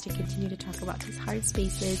for us to continue to talk about these hard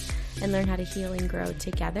spaces and learn how to heal and grow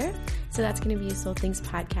together. So that's going to be Soul Things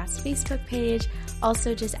Podcast Facebook page.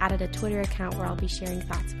 Also just added a Twitter account where I'll be sharing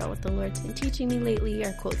thoughts about what the Lord's been teaching me lately,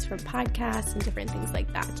 or quotes from podcasts and different things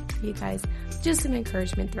like that to give you guys just some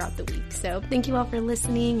encouragement throughout the week. So thank you all for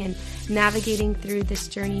listening and navigating through this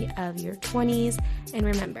journey of your 20s. And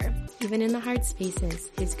remember, even in the hard spaces,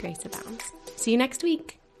 His grace abounds. See you next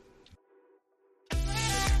week.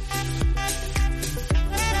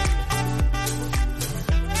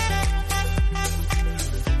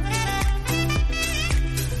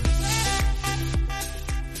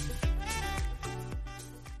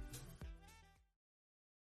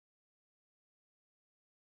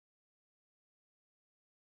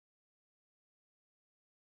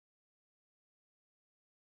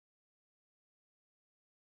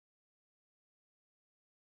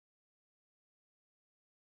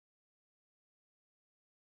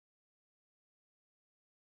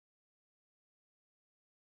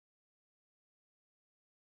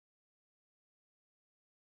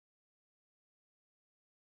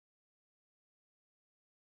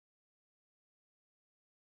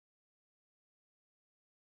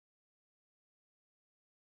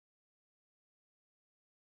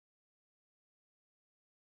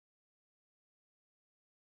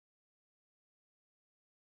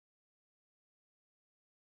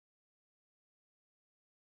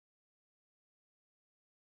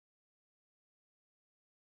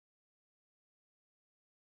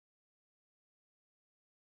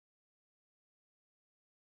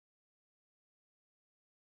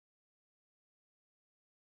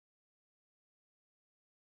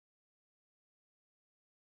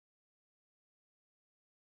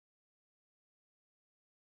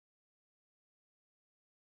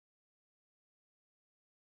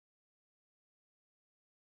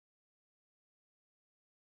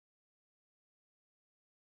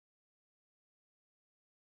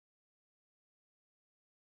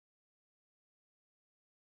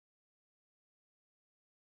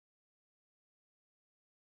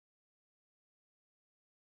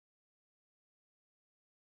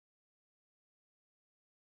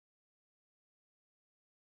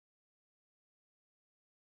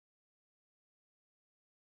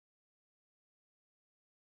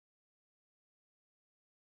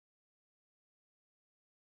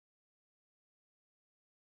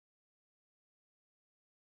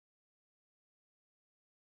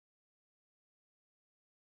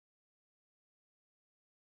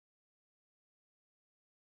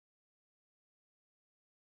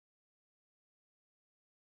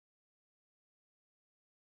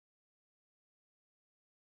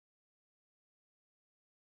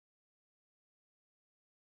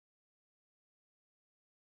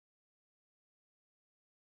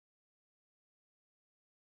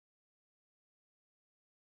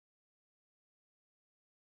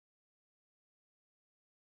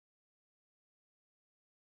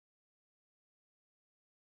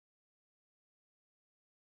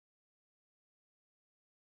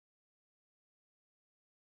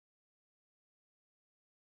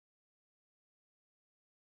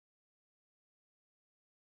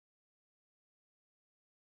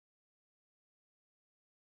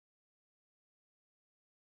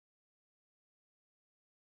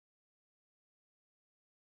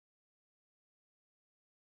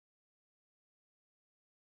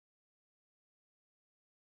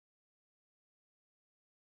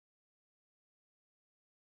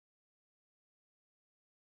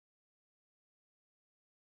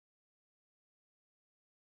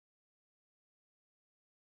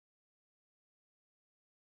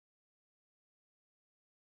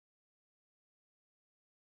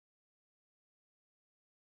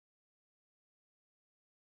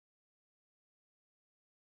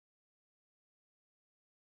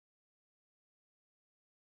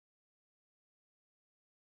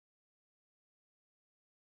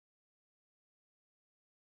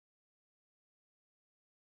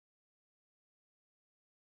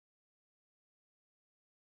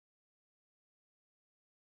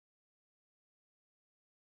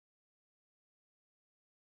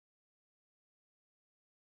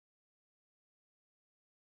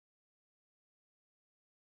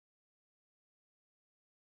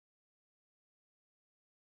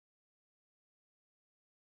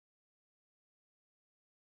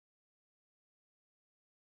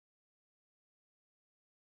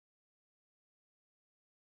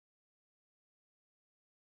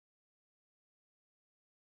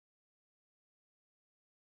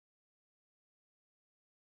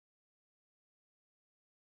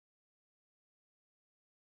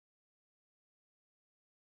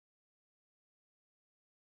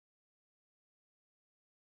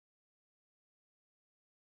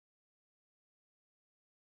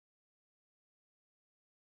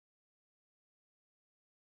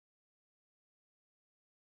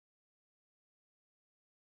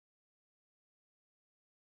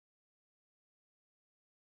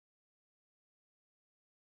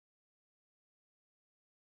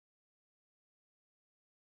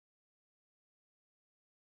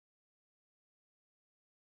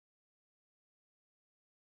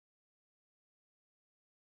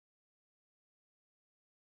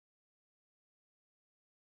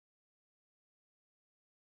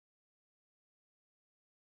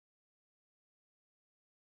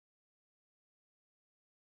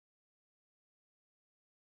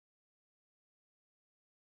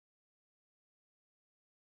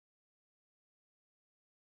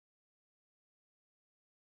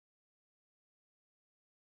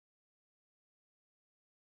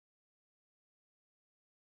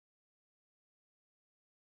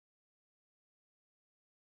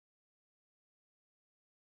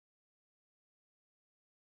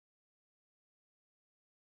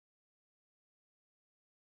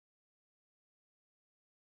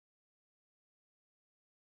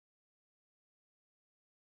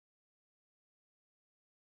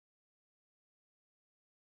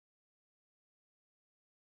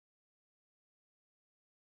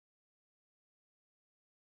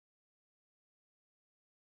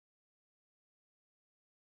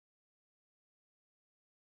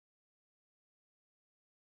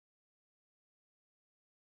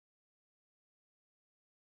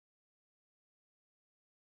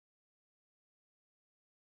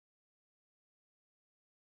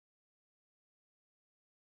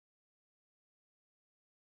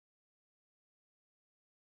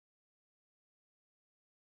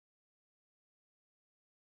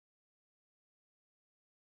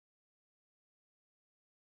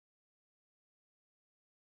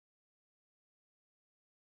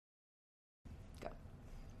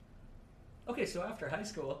 Okay, so after high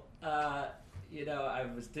school, I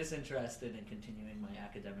was disinterested in continuing my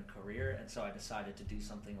academic career, and so I decided to do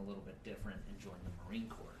something a little bit different and join the Marine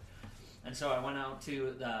Corps. And so I went out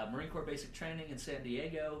to the Marine Corps basic training in San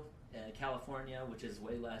Diego, California, which is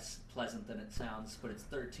way less pleasant than it sounds, but it's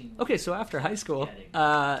 13 weeks. Okay, so after high school,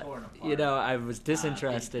 I was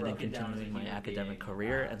disinterested in continuing my academic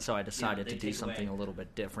career, and so I decided to do something a little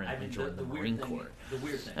bit different and join the Marine Corps.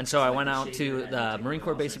 And so I went out to the Marine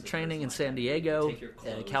Corps basic training in San Diego,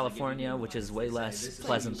 California, which is way less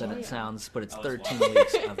pleasant than it sounds, but it's 13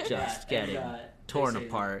 weeks of just getting torn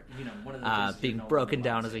apart, being broken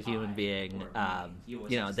down as a human being.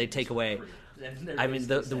 They take away. I mean,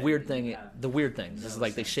 the weird thing is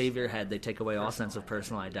like they shave your head, they take away all sense of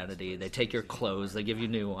personal identity, they take your clothes, they give you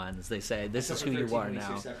new ones, they say, this is who you are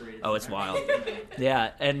now. Oh, it's wild.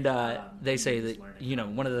 Yeah, and they say that,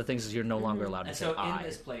 one of the things is you're no longer allowed to say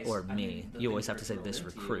I or me. You always have to say this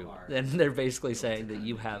recruit. And they're basically saying that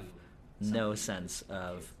you have no sense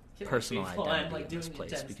of personal identity in this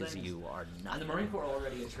place because you are nothing.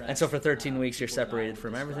 And so for 13 weeks, you're separated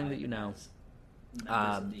from everything that you know.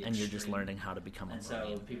 And you're just learning how to become a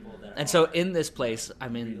Marine. And so in this place, I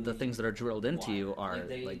mean, the things that are drilled into you are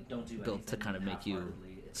like built to kind of make you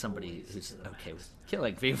somebody who's okay with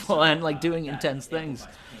killing people and like doing intense things.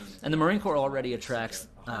 And the Marine Corps already attracts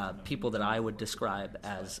people that I would describe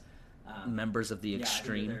as members of the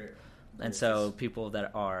extreme. And so people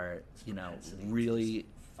that are, really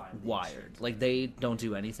wired. Like, they don't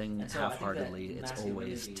do anything half-heartedly. It's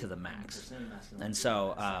always to the max. And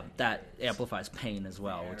so that amplifies pain as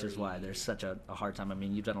well, which is why there's such a hard time. I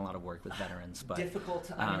mean, you've done a lot of work with veterans, but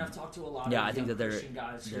difficult. I've talked to a lot of I think that there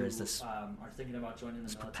is this are thinking about joining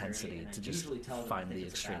the propensity to just find the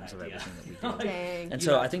extremes of everything that we do. Dang. And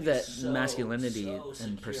so I think that masculinity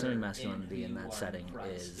and pursuing masculinity in that setting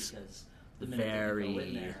is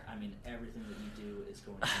very everything that you do is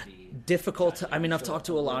going to be difficult. I mean, I've talked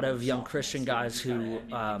to a lot of young Christian guys who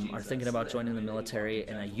are thinking about joining the military,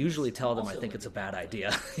 and I usually tell them I think it's a bad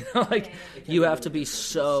idea. You have to be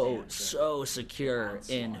so secure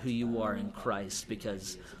in who you are in Christ,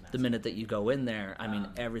 because the minute that you go in there, I mean,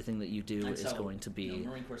 everything that you do is going to be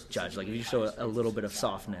judged. Like, if you show a little bit of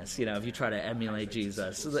softness, if you try to emulate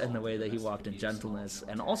Jesus and the way that he walked in gentleness,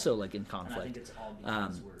 and also like in conflict,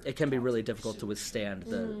 it can be really difficult to withstand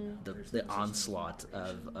the onslaught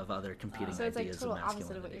of other competing so it's ideas like of total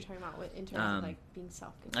opposite of what you're talking about in terms of like being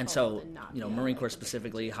self-controlled. And so, and not Marine Corps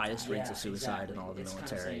specifically, highest rates of suicide in all of the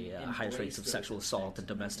military, highest rates of sexual assault and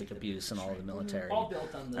domestic abuse in all of the military.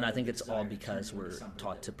 And I think it's all because we're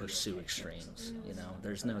taught to pursue extremes.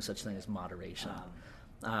 There's no such thing as moderation.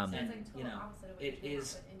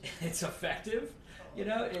 It's effective.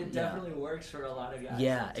 It definitely works for a lot of guys.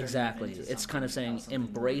 Yeah, exactly. It's kind of saying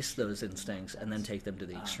embrace those instincts and then take them to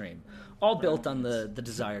the extreme. All built on the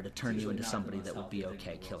desire to turn you into somebody that would be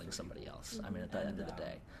okay killing somebody else. I mean, at the end of the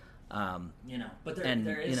day. But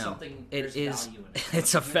there is something.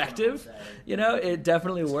 It's effective. It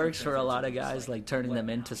definitely works for a lot of guys, like turning them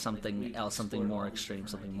into something else, something more extreme,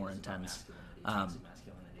 something more intense.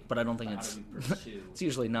 But I don't think it's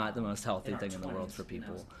usually not the most healthy thing in the world for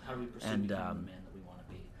people. And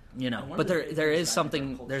but there is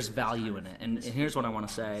something, there's value in it, and here's what I want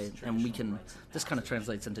to say, and this kind of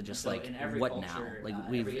translates into just like, what now? Like,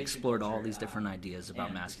 we've explored all these different ideas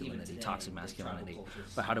about masculinity, toxic masculinity,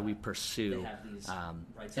 but how do we pursue,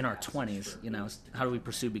 in our 20s, how do we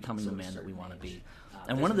pursue becoming the man that we want to be?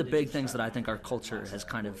 And one of the big things that I think our culture has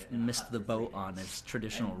kind of missed the boat on is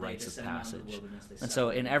traditional rites of passage. And so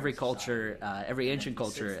in every culture, every ancient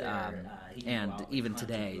culture, and even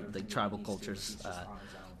today, the tribal cultures,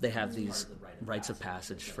 they have these rites of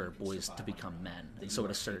passage for boys to become men. And so at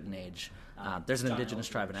a certain age, there's an indigenous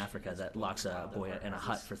tribe in Africa that locks a boy in a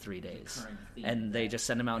hut for 3 days. And they just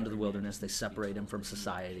send him out into the wilderness, they separate him from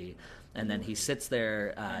society, and then he sits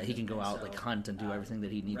there, he can go out, like, hunt and do everything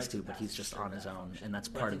that he needs to, but he's just on his own. And that's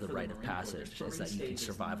part of the rite of passage, is that you can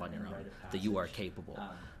survive on your own, that you are capable.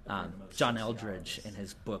 John Eldridge, in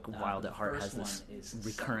his book Wild at Heart, has this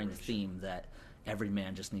recurring theme that every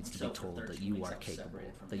man just needs to be told that you are capable,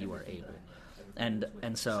 that you are able.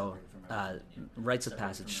 And so rites of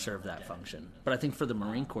passage serve that function. But I think for the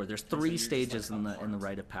Marine Corps, there's 3 stages in the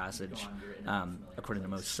rite of passage, according to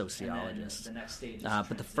most sociologists.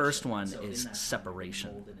 But the first one is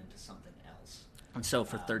separation. And so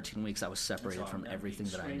for 13 weeks, I was separated from everything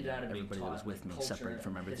that I knew, everybody that was with me, separated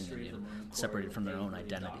from everything I knew, separated from their own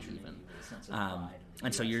identity even.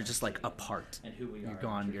 And so you're just like apart. You're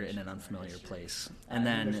gone, you're in an unfamiliar place. And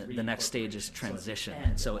then the next stage is transition.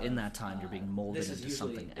 And so in that time, you're being molded into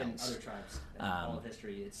something else.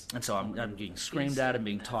 And so I'm being screamed at and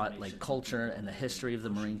being taught like culture and the history of the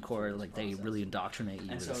Marine Corps. Like they really indoctrinate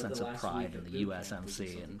you with a sense of pride in the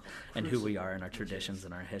USMC and who we are and our traditions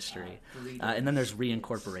and our history. And then there's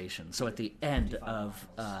reincorporation. So at the end of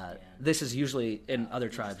this is usually in other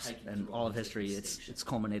tribes and all of history, it's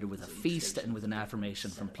culminated with a feast and with an affirmation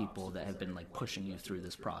from people that have been like pushing you through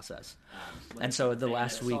this process. And so the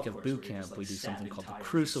last week of boot camp, we do something called the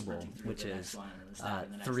Crucible, which is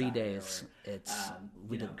 3 days.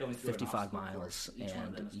 We did 55 miles,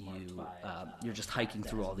 and you're just hiking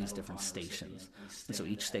through all these different stations. And so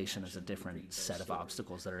each station is a different set of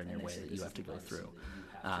obstacles that are in your way that you have to go through.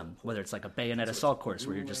 Whether it's like a bayonet assault course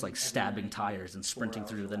where you're just like stabbing tires and sprinting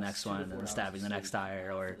through the next one and then stabbing the next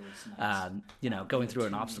tire, or going through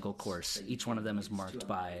an obstacle course. Each one of them is marked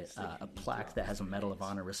by a plaque that has a Medal of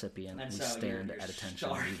Honor recipient. We stand at attention,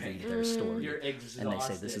 we read their story, and they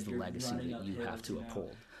say this is the legacy that you have to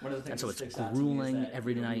uphold. And so it's grueling.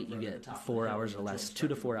 Every night you get 4 hours or less, 2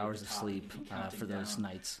 to 4 hours of sleep for those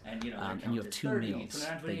nights. And you have 2 meals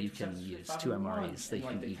that you can use, 2 MREs that you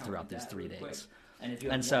can eat throughout these 3 days.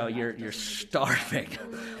 And so you're starving,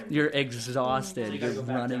 you're exhausted, you're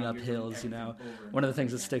running up hills, One of the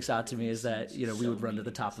things that sticks out to me is that, we would run to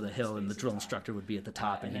the top of the hill and the drill instructor would be at the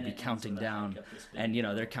top and he'd be counting down. And,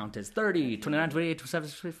 their count is 30, 29, 28, 27,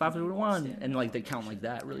 25, 21. And like they count like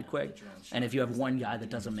that really quick. And if you have one guy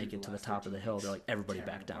that doesn't make it to the top of the hill, they're like, everybody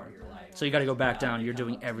back down. So you got to go back down. You're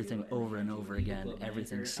doing everything over and over again.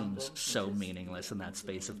 Everything seems so meaningless in that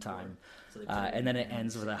space of time. And then it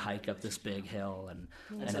ends with a hike up this big hill, and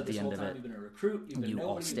at the end of it, you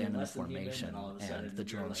all stand in a formation, and the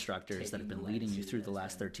drill instructors that have been leading you through the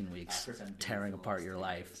last 13 weeks, tearing apart your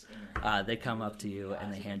life, they come up to you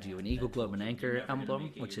and they hand you an Eagle, Globe, and Anchor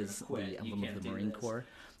emblem, which is the emblem of the Marine Corps.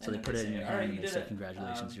 So they put it in your hand and they say,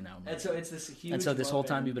 congratulations, you're now a Marine. And so this whole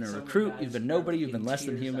time you've been a recruit, you've been nobody, you've been less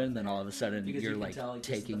than human, then all of a sudden you're like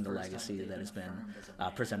taking the legacy that has been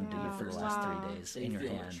presented to you for the last 3 days in your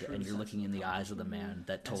hand, and you're looking in the eyes of the man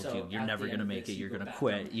that told you you're never going to make it, you're going to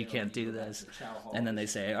quit, you can't do this. And then they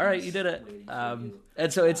say, all right, you did it.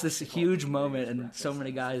 And so it's this huge moment, and so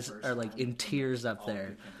many guys are like in tears up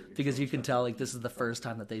there. Because you can tell, like, this is the first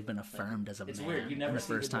time that they've been affirmed as a man, and the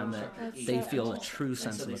first time that they feel a true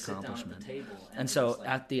sense of accomplishment. And so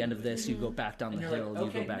at the end of this, you go back down the hill,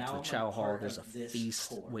 you go back to the chow hall, there's a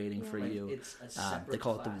feast waiting for you. They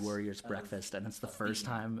call it the Warrior's Breakfast, and it's the first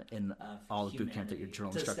time in all of boot camp that your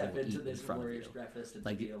drill instructor will eat in front of you.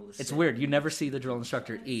 Like, it's weird. You never see the drill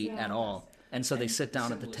instructor eat at all. And so they sit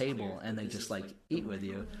down at the table and they just like eat with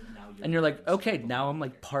you. And you're like, okay, now I'm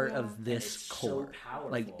like part of this corps.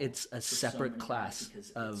 Like it's a separate class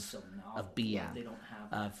of being,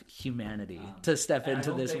 of humanity, to step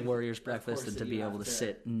into this warrior's breakfast and to be able to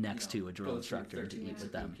sit next to a drill instructor to eat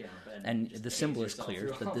with them. And the symbol is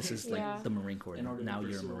clear that this is like the Marine Corps. Now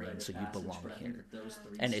you're a Marine, so you belong here.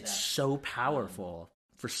 And it's so powerful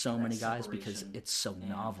for so many guys because it's so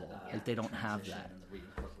novel. Like they don't have that.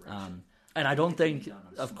 And I don't think,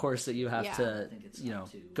 of course, that you have to,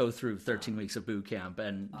 go through 13 weeks of boot camp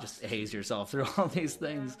and just haze yourself through all these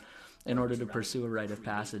things in order to pursue a rite of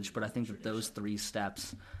passage. But I think that those 3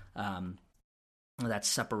 steps, that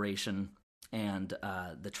separation and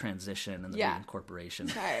the transition and the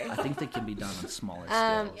reincorporation, I think they can be done on smaller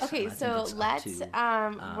scales. Okay, so let's,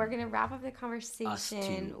 we're going to wrap up the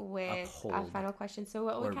conversation with a final question. So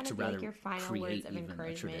what would kind of be like your final words of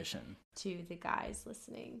encouragement to the guys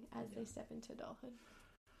listening as they step into adulthood?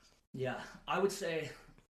 Yeah, I would say,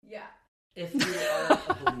 if you are a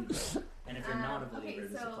believer, and if you're not a believer,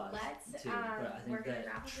 this applies too. But I think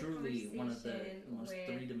that truly one of the most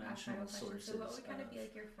three-dimensional sources so what would kind of be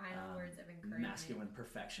like your final words of encouragement? Masculine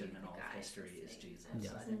perfection in all of history is Jesus.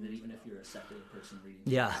 Yeah. I think that even if you're a secular person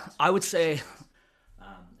reading I would say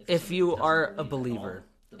if you are a believer,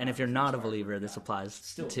 and if you're not a believer, this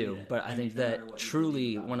applies too. But I think that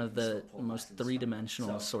truly one of the most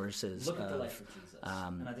three-dimensional sources of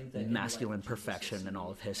masculine perfection in all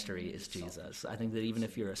of history is Jesus. I think that even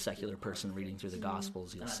if you're a secular person reading through the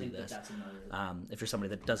Gospels, you'll see this. If you're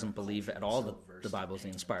somebody that doesn't believe at all that the Bible is the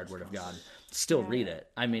inspired Word of God, still read it.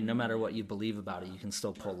 I mean, no matter what you believe about it, you can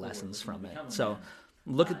still pull lessons from it. So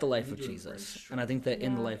look at the life you of need to embrace Jesus, and I struggle. think that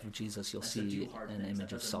in the Yeah. life of Jesus, you'll And so do see hard an things. image That of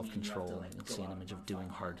doesn't mean you have to, self-control. like, You'll go see an out image and of doing run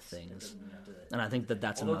hard 5 miles. That things, doesn't mean you have to, and I think that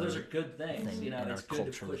that's although those another are good things, thing you know, in our it's good to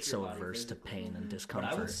culture push that's your so body averse to physically. pain and But I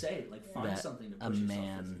discomfort would say, like, find that something to a push yourself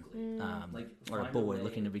man, physically. Like, or a find boy way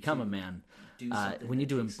looking to become a to man, do something we need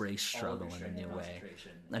that to takes embrace all of struggle your in a strength new and way.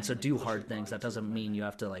 concentration And so like, do push hard your things. body That to the doesn't mean limit. you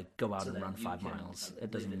have to like go out So and that run you 5 can miles. It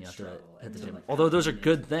live doesn't mean in you have to struggle hit the and gym. like Although have those are meaning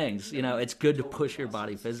good things, you know, it's good to totally push your lost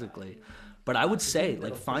body in society. physically. But I would Do say, things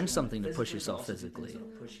like, that'll find push you something to push physically, yourself but also do things physically.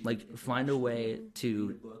 that'll push you Like, find a way intellectually. to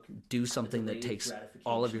Read a book. do something that Delayed takes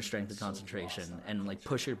all of your gratification strength and is so lost concentration in our and like culture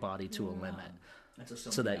push your now. body to a limit. And so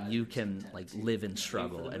So many that guys you are just can content like to live in wait for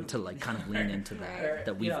struggle the and to movie. like kind of lean into that Right.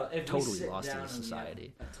 that You we've know, if we totally sit lost down as a and we have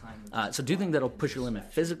society. a time of So just do things that'll quiet push your limit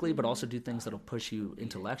introspection, physically, but also do things that'll push you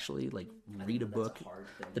intellectually. Like I read a think book. that's hard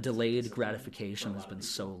thing The to delayed discipline gratification for a has lot been of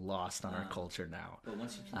so people. lost on our culture now. But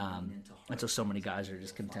once you can lean into hard And so many things, guys are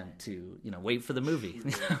just you'll content find to, you know, wait for the movie.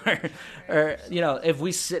 true or, you know, if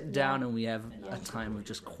we sit down Yeah. and we have a time of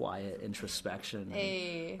just quiet introspection. And,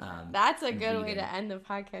 Hey, um, that's a good way reading. to end the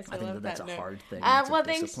podcast. I think love that that's a note. hard thing. Well, to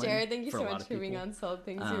thanks, discipline Jared. Thank you for so a lot much of for being people. on Soul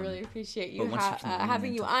Things. We really appreciate you but once you can lean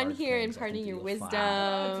having you into on hard here, things, I imparting think your you'll wisdom.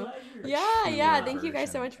 find Yeah, true yeah. Thank you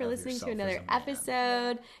guys so version much for of listening to yourself another as a man.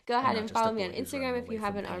 episode. Go ahead not and just follow a me boy on who's Instagram running if you away from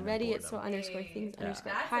haven't pain and already. It's boredom.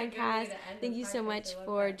 _things_podcast. That's Thank you so much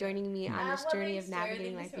for joining me on this journey of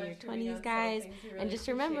navigating life in your 20s, guys. And just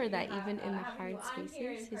remember that even in the hard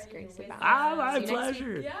spaces, His grace abounds. My See you next week.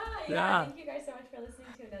 pleasure. Yeah. Thank you guys so much for listening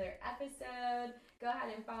to another episode. Go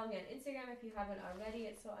ahead and follow me on Instagram if you haven't already.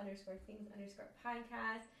 It's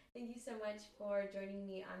 _things_podcast. Thank you so much for joining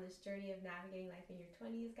me on this journey of navigating life in your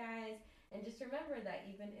 20s, guys. And just remember that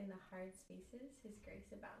even in the hard spaces, His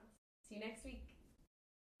grace abounds. See you next week.